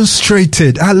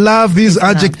demonstrated. I love these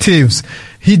adjectives.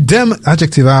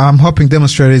 Adjective, I'm hoping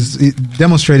demonstrate is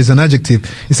an adjective.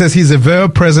 It says He's a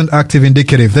verb, present, active,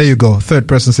 indicative. There you go. Third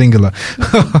person singular.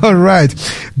 All right.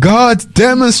 God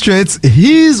demonstrates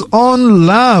His own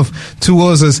love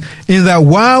towards us in that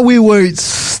while we were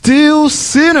still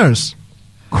sinners,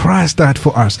 Christ died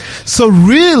for us. So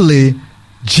really,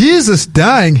 Jesus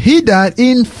dying, He died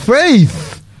in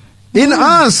faith in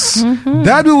us,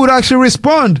 that we would actually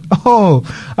respond. Oh,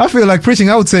 I feel like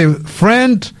preaching. I would say,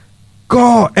 friend,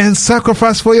 go and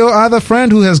sacrifice for your other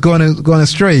friend who has gone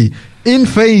astray in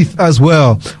faith as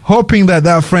well, hoping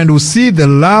that friend will see the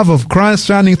love of Christ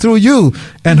shining through you,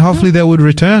 and hopefully they would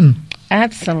return.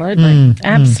 Absolutely.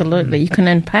 Absolutely. You can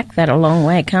unpack that a long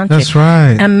way, can't you? That's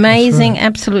right. Amazing,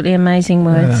 absolutely amazing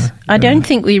words. I don't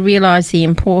think we realise the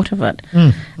import of it.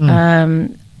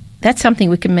 That's something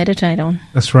we can meditate on.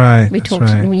 That's right. We talk,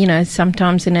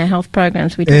 sometimes in our health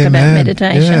programs we talk about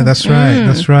meditation. Yeah, that's right.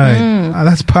 That's right.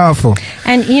 That's powerful.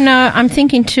 And I'm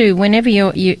thinking too, whenever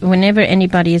whenever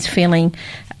anybody is feeling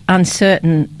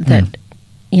uncertain that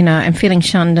and feeling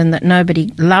shunned and that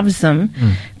nobody loves them,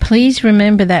 please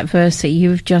remember that verse that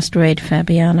you've just read,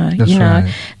 Fabiano. That's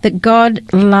right. That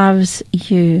God loves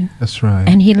you. That's right.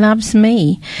 And He loves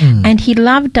me. And He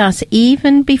loved us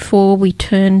even before we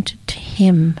turned to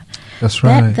Him. That's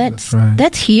right. That's right.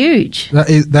 That's huge.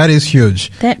 That is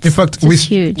huge. That's in fact,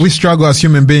 huge. we struggle as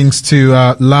human beings to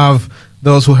love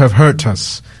those who have hurt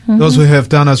us, those who have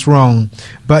done us wrong.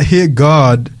 But here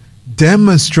God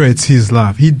demonstrates His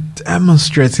love. He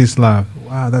demonstrates His love.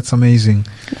 Wow, that's amazing.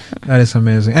 That is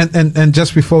amazing. And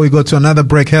just before we go to another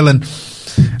break, Helen,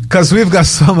 because we've got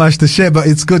so much to share, but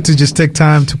it's good to just take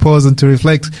time to pause and to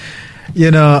reflect.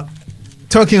 You know,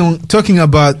 talking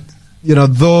about, you know,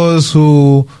 those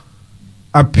who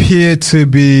appear to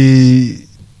be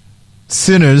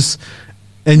sinners,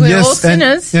 and we're all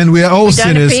sinners. and we are all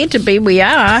sinners. We don't appear to be, we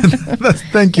are.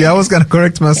 Thank you. I was going to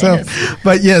correct myself. Yes.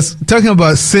 But yes, talking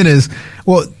about sinners,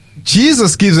 well,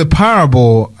 Jesus gives a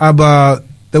parable about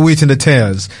the wheat and the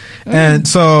tares. And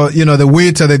so, you know, the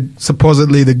wheat are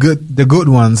supposedly the good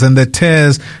ones, and the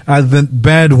tares are the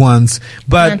bad ones.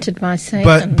 But planted by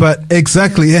Satan. But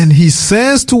exactly. And He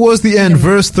says towards the end,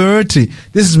 verse 30,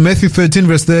 this is Matthew 13,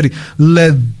 verse 30,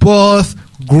 let both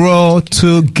grow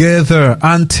together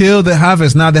until the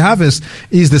harvest. Now the harvest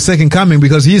is the second coming,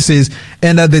 because He says,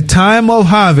 and at the time of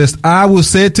harvest, I will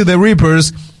say to the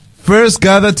reapers, first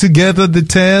gather together the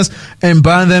tares and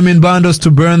bind them in bundles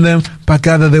to burn them, but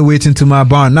gather the wheat into my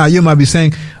barn. Now you might be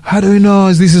saying, how do we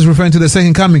know this is referring to the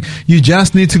second coming? You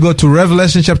just need to go to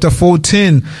Revelation chapter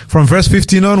 14 from verse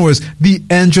 15 onwards. The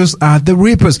angels are the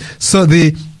reapers. So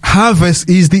the harvest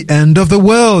is the end of the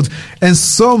world. And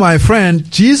so, my friend,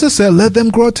 Jesus said, let them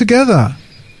grow together.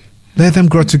 Let them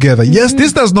grow together. Yes,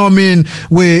 this does not mean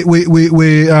we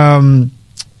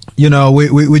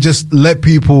just let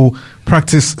people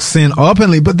practice sin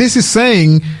openly. But this is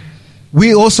saying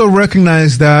we also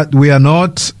recognize that we are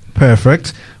not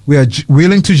perfect. We are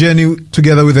willing to journey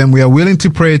together with them. We are willing to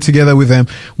pray together with them.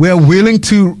 We are willing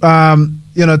to,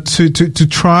 to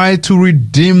try to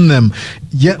redeem them.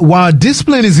 Yet, while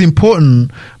discipline is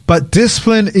important, but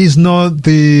discipline is not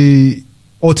the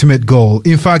ultimate goal.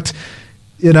 In fact,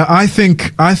 I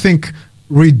think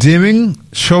redeeming,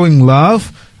 showing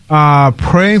love,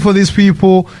 praying for these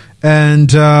people,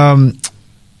 and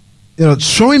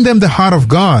showing them the heart of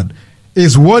God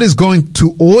is what is going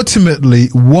to ultimately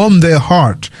warm their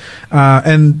heart,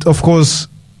 and of course,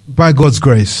 by God's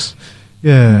grace.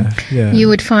 Yeah. You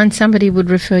would find somebody would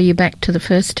refer you back to the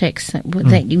first text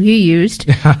that you used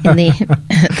in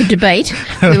the debate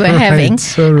we were having.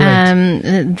 So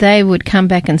right. They would come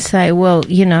back and say, well,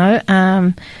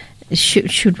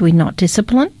 should we not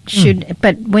discipline?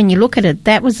 But when you look at it,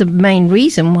 that was the main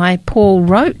reason why Paul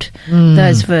wrote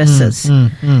those verses,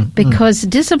 because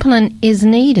discipline is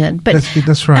needed. But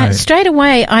that's right. Straight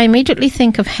away, I immediately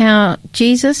think of how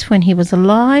Jesus, when He was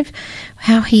alive,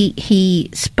 how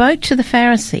he spoke to the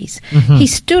Pharisees. He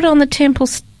stood on the temple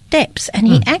steps and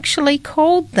He actually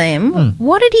called them.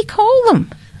 What did He call them?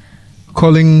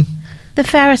 Calling the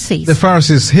Pharisees. The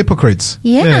Pharisees, hypocrites.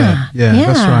 Yeah.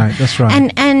 That's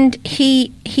right. And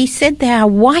he said they are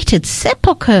whited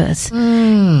sepulchres.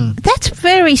 That's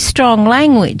very strong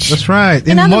language. That's right.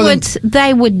 In other words,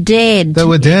 they were dead. They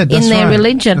were dead. In their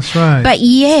religion. That's right. But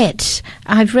yet,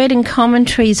 I've read in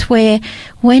commentaries where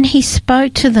when He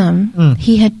spoke to them,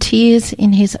 He had tears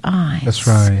in His eyes. That's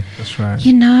right.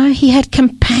 He had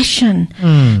compassion.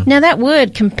 Now that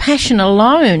word compassion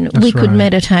alone, we could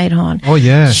meditate on. Oh,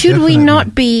 yeah. Should we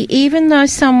not be, even though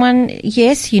someone,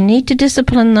 yes, you need to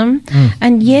discipline them,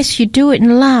 and yes, you do it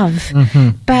in love,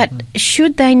 but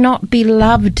should they not be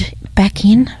loved back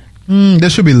in? They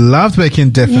should be loved back in,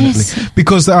 definitely. Yes.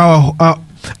 Because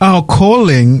our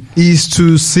calling is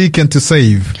to seek and to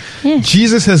save. Yes.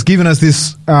 Jesus has given us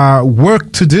this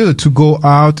work to do, to go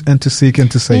out and to seek and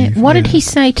to save. What did He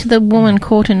say to the woman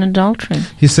caught in adultery?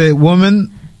 He said,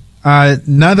 woman,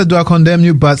 neither do I condemn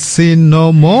you, but sin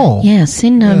no more. Yeah,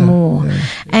 sin no more. Yeah.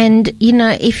 And,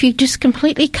 if you just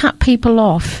completely cut people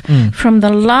off from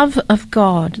the love of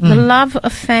God, the love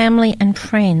of family and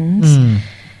friends,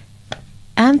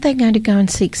 aren't they going to go and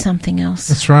seek something else?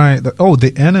 That's right.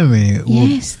 The enemy.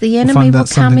 Yes, the enemy will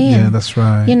come in. Yeah, that's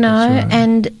right.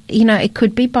 And, it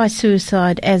could be by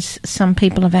suicide, as some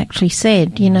people have actually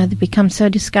said. They become so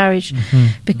discouraged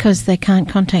because they can't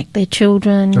contact their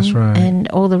children. That's right. And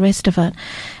all the rest of it.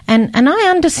 And I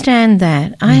understand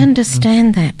that. I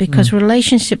understand that because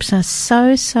relationships are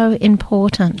so, so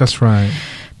important. That's right.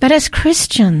 But as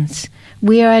Christians,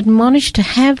 we are admonished to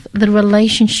have the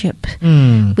relationship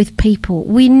with people.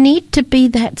 We need to be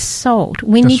that salt.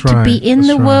 We need to be in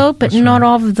the world, but not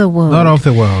of the world. Not of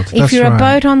the world. If you're a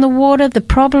boat on the water, the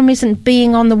problem isn't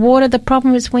being on the water. The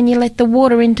problem is when you let the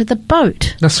water into the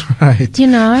boat. That's right. You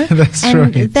know? That's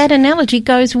and right. that analogy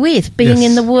goes with being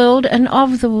in the world and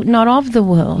not of the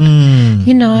world.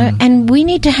 You know? And we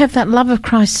need to have that love of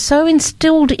Christ so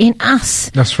instilled in us.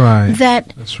 That's right.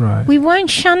 That's right. We won't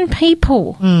shun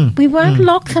people. We won't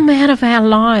lock them out of our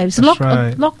lives.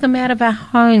 Lock them out of our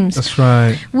homes. That's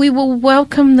right. We will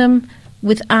welcome them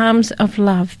with arms of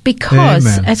love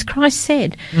because, as Christ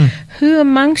said, who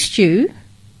amongst you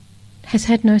has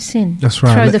had no sin? That's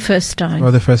right. Throw the first stone.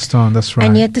 Throw the first stone. That's right.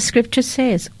 And yet the Scripture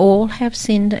says, all have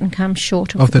sinned and come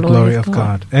short of the glory of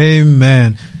God.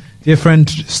 Amen. Dear friend,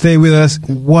 stay with us.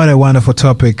 What a wonderful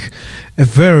topic. A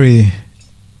very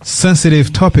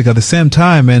sensitive topic at the same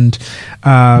time, and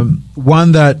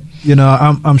one that, you know,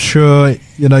 I'm sure,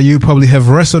 you know, you probably have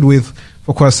wrestled with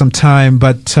for quite some time,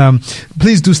 but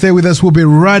please do stay with us. We'll be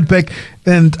right back,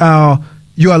 and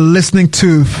you are listening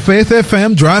to Faith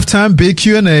FM Drive Time Big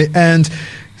Q&A, and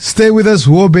stay with us.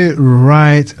 We'll be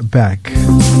right back.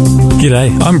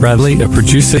 G'day, I'm Bradley, a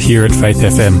producer here at Faith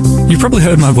FM. You've probably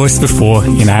heard my voice before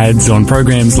in ads, on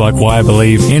programs like Why I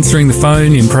Believe, answering the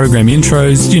phone, in program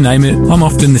intros, you name it. I'm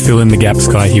often the fill-in-the-gaps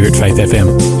guy here at Faith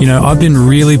FM. You know, I've been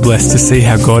really blessed to see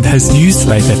how God has used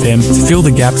Faith FM to fill the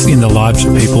gaps in the lives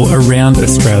of people around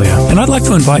Australia. And I'd like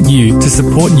to invite you to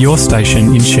support your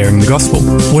station in sharing the gospel.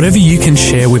 Whatever you can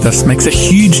share with us makes a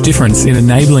huge difference in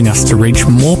enabling us to reach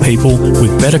more people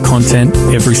with better content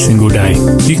every single day.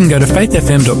 You can go to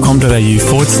faithfm.com.au/donate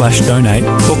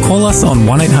or call us on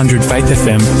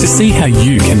 1-800-FAITH-FM to see how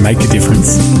you can make a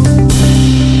difference.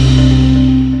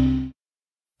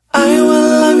 I will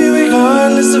love you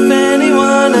regardless if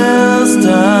anyone else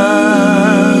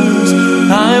does.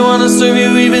 I want to serve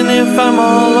you even if I'm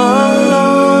all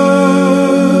alone.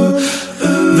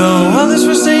 Though others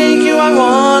forsake you, I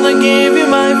want to give you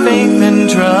my faith and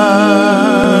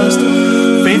trust.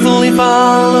 Faithfully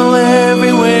follow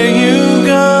everywhere you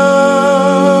go.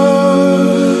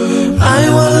 I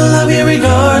want to love you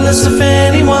regardless if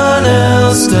anyone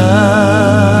else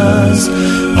does.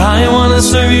 I want to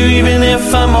serve you even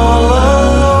if I'm all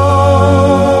alone.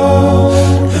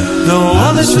 Though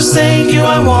others forsake you,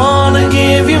 I want to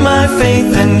give you my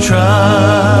faith and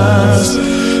trust.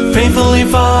 Faithfully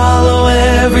follow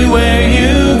everywhere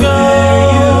you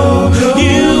go.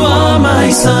 You are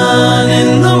my sun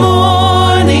in the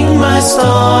morning, my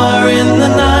star in the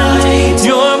night.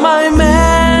 You're my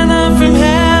manna from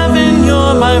heaven,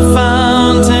 you're my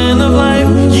fountain of life.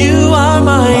 You are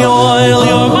my oil,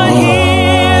 you're my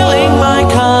healing, my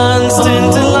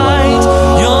constant delight.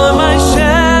 You're my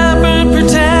shepherd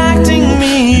protecting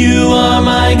me, you are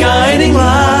my guiding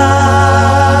light.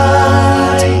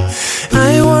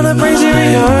 I want to praise you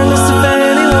regardless if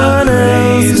anyone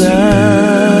else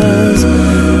does.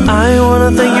 I want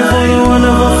to thank you for the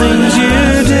wonderful things you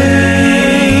do.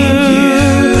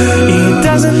 It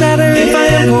doesn't matter if I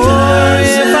am poor,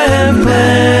 if I have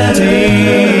plenty.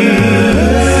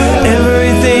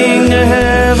 Everything I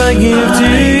have I give to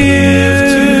you.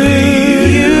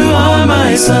 You are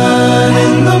my sun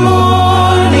in the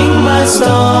morning, my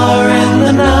star in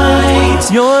the night.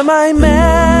 You're my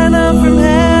manna from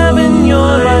heaven,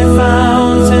 you're my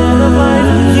fountain of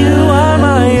life. You are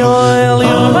my oil,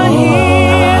 you're my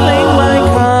healing, my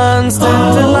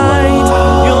constant delight.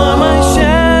 You're my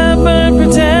shepherd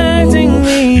protecting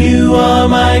me, you are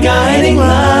my guiding light.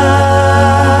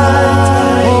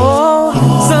 Oh,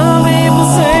 some people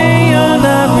say you're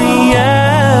not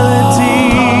reality.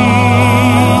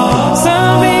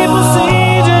 Some people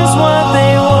see just what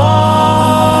they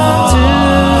want to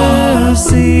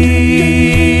see.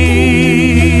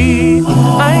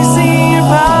 I see your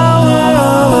power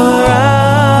all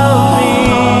around me.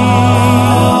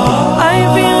 I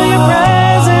feel your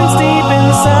presence deep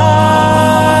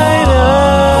inside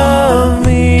of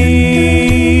me.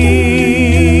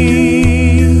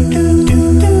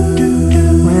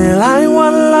 Well, I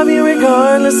want to love you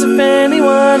regardless if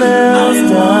anyone else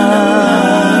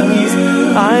does.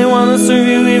 I want to serve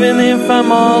you even if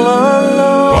I'm all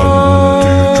alone.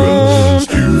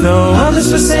 Though others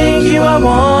forsake you, I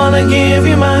want to give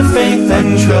you my faith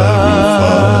and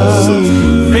trust.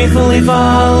 Faithfully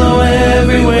follow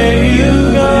everywhere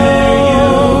you go.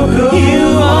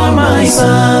 You are my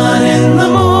sun in the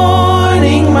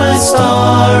morning, my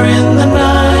star in the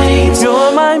night.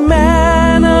 You're my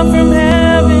manna from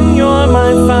heaven, you're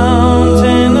my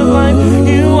fountain of life.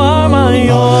 You are my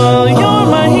oil, you're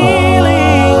my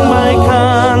healing, my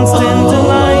constant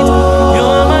delight.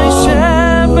 You're my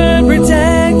shepherd protecting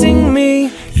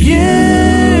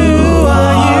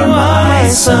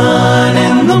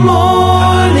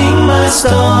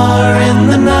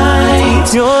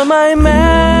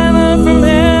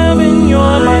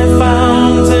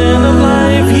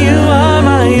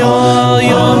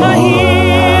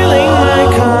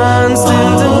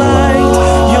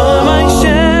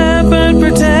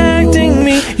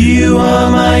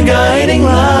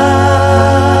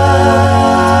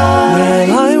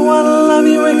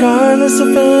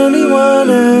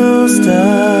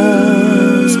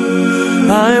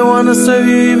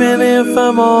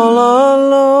I'm all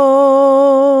alone.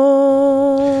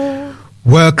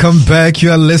 Welcome back.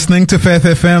 You are listening to Faith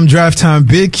FM Drive Time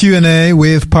Big Q&A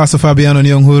with Pastor Fabiano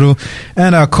Nyong'Huru,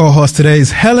 and our co-host today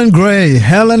is Helen Gray.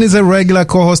 Helen is a regular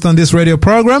co-host on this radio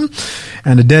program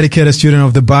and a dedicated student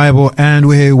of the Bible, and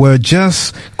we were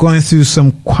just going through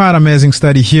some quite amazing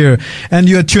study here. And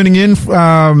you're tuning in,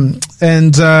 you're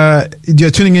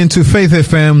tuning into Faith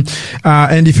FM.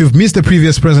 And if you've missed the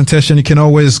previous presentation, you can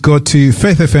always go to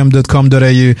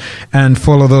faithfm.com.au and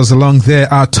follow those along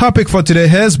there. Our topic for today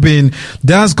has been,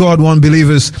 does God want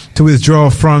believers to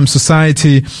withdraw from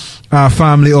society,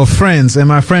 family, or friends? And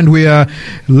my friend, we are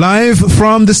live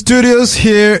from the studios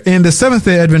here in the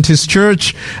Seventh-day Adventist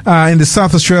Church in the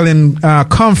South Australian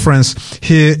Conference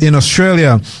here in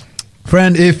Australia.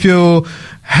 Friend, if you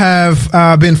have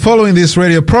been following this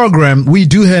radio program, we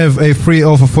do have a free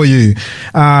offer for you.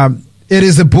 It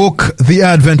is the book, The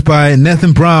Advent by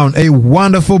Nathan Brown, a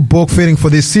wonderful book fitting for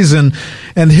this season.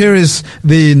 And here is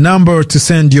the number to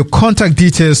send your contact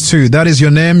details to. That is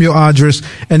your name, your address,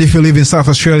 and if you live in South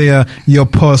Australia, your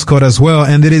postcode as well.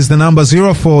 And it is the number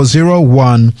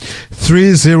 0401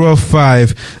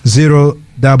 305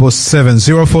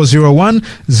 077. 0401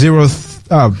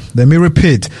 let me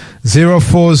repeat,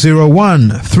 0401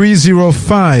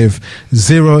 305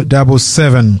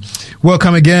 077.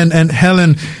 Welcome again. And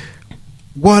Helen,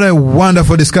 what a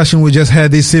wonderful discussion we just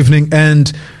had this evening. And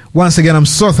once again, I'm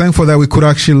so thankful that we could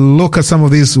actually look at some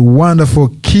of these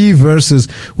wonderful key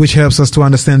verses, which helps us to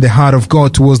understand the heart of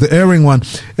God towards the erring one,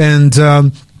 and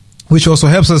which also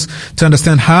helps us to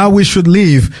understand how we should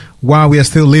live while we are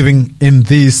still living in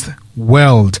this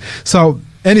world. So,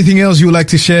 anything else you would like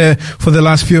to share for the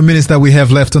last few minutes that we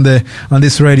have left on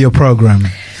this radio program?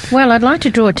 Well, I'd like to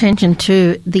draw attention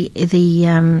to the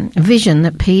vision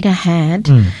that Peter had,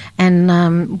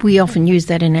 and we often use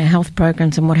that in our health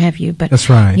programs and what have you. But that's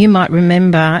right. You might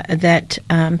remember that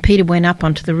Peter went up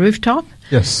onto the rooftop.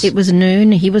 Yes. It was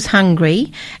noon. He was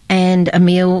hungry, and a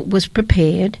meal was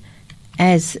prepared.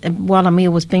 While a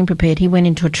meal was being prepared, he went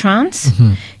into a trance.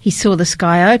 Mm-hmm. He saw the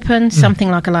sky open. Something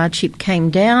like a large ship came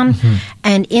down,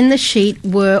 and in the sheet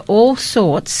were all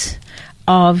sorts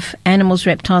of animals,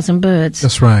 reptiles, and birds.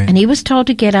 That's right. And he was told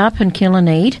to get up and kill and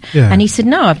eat. Yeah. And he said,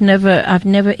 "No, I've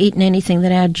never eaten anything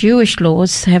that our Jewish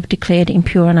laws have declared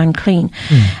impure and unclean."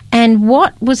 And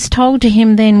what was told to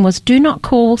him then was, "Do not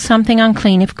call something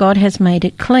unclean if God has made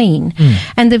it clean."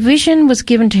 And the vision was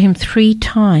given to him 3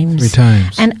 times. 3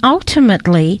 times. And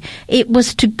ultimately, it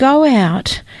was to go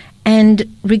out and,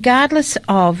 regardless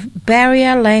of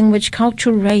barrier, language,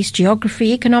 cultural, race,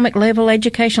 geography, economic level,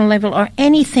 educational level, or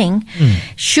anything,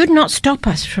 should not stop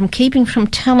us from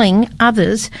telling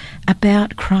others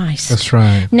about Christ. That's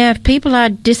right. Now, if people are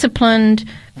disciplined,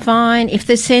 fine. If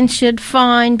they're censured,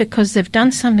 fine, because they've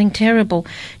done something terrible.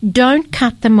 Don't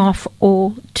cut them off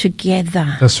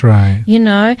altogether. That's right. You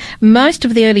know, most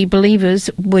of the early believers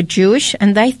were Jewish,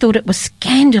 and they thought it was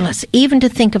scandalous even to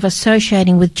think of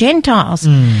associating with Gentiles.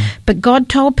 But God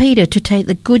told Peter to take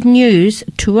the good news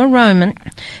to a Roman.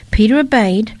 Peter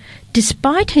obeyed,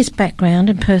 despite his background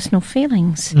and personal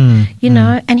feelings, you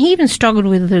know, and he even struggled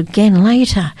with it again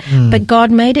later. But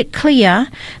God made it clear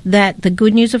that the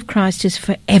good news of Christ is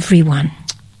for everyone.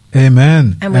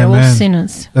 Amen. And we're all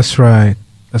sinners. That's right.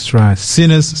 That's right.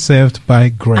 Sinners saved by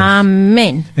grace.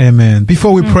 Amen. Amen.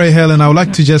 Before we pray, Helen, I would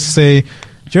like to just say,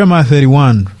 Jeremiah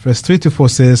 31, verse 3-4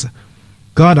 says,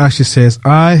 God actually says,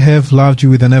 I have loved you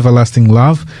with an everlasting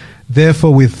love.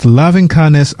 Therefore, with loving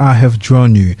kindness I have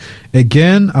drawn you.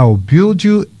 Again, I will build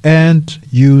you, and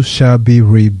you shall be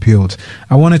rebuilt.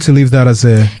 I wanted to leave that as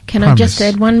a Can promise. I just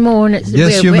add one more? And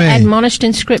we're admonished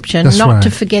in Scripture not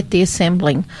to forget the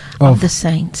assembling of the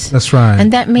saints. That's right.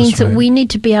 And that means that we need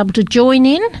to be able to join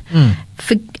in,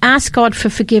 ask God for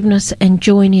forgiveness, and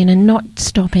join in and not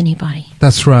stop anybody.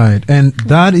 That's right. And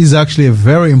that is actually a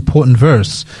very important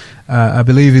verse. I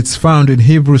believe it's found in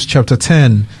Hebrews chapter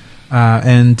 10.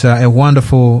 And a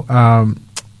wonderful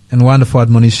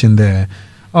admonition there.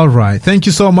 All right. Thank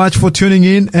you so much for tuning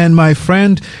in. And my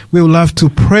friend, we would love to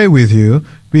pray with you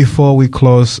before we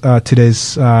close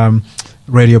today's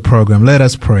radio program. Let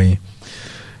us pray.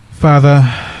 Father,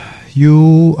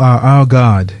 you are our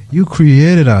God. You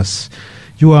created us.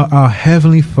 You are our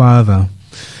Heavenly Father.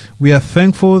 We are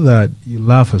thankful that you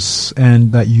love us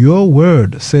and that your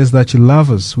word says that you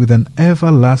love us with an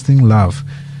everlasting love.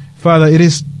 Father, it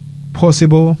is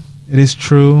possible, it is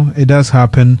true, it does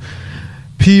happen.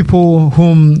 People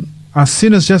whom are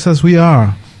sinners just as we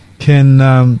are can,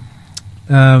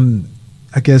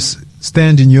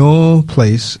 stand in your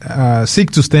place,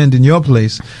 seek to stand in your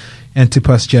place and to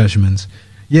pass judgments.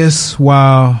 Yes,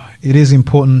 while it is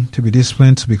important to be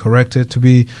disciplined, to be corrected, to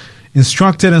be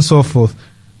instructed and so forth.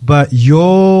 But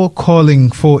your calling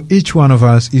for each one of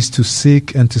us is to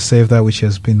seek and to save that which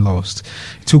has been lost,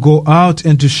 to go out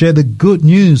and to share the good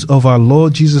news of our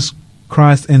Lord Jesus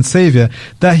Christ and Savior,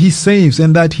 that He saves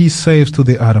and that He saves to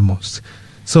the uttermost.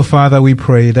 So, Father, we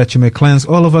pray that you may cleanse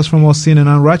all of us from all sin and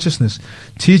unrighteousness,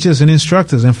 teach us and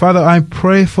instruct us. And, Father, I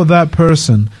pray for that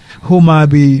person who might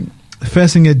be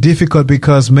facing it difficult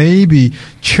because maybe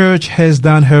church has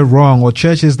done her wrong or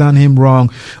church has done him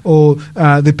wrong, or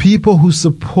the people who's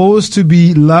supposed to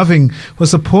be loving, who are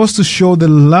supposed to show the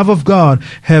love of God,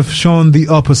 have shown the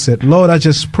opposite. Lord, I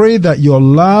just pray that your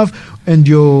love and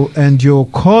your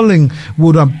calling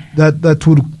would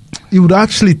it would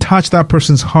actually touch that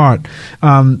person's heart,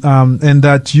 and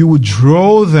that you would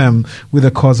draw them with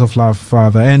the cause of love,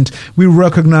 Father. And we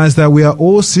recognize that we are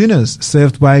all sinners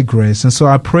saved by grace. And so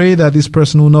I pray that this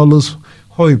person will not lose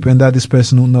hope and that this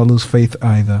person will not lose faith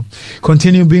either.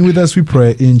 Continue being with us, we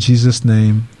pray, in Jesus'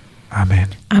 name. Amen.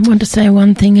 I want to say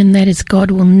one thing, and that is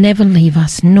God will never leave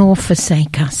us nor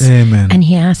forsake us. Amen. And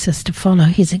He asks us to follow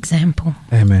His example.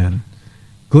 Amen.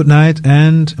 Good night,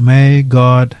 and may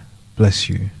God bless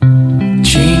you.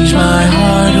 Change my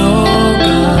heart, oh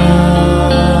God.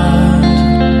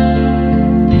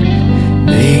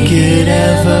 Make it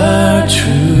ever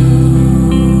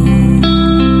true.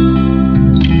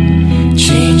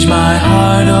 Change my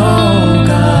heart, oh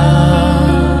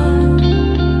God.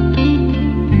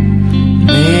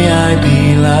 May I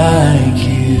be like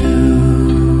you.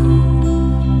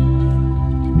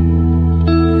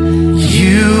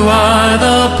 You are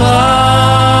the potter.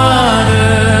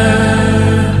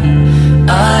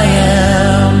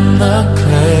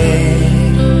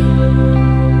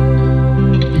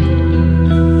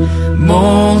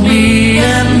 Mold me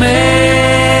and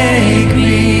make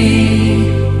me.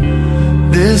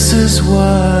 This is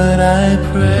what I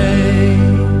pray.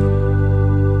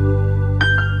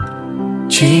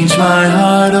 Change my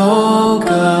heart, oh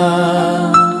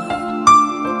God.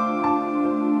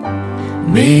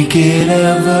 Make it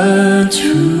ever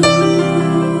true.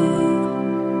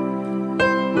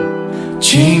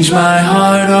 Change my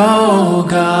heart, oh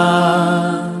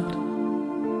God.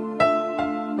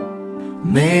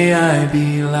 May I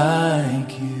be like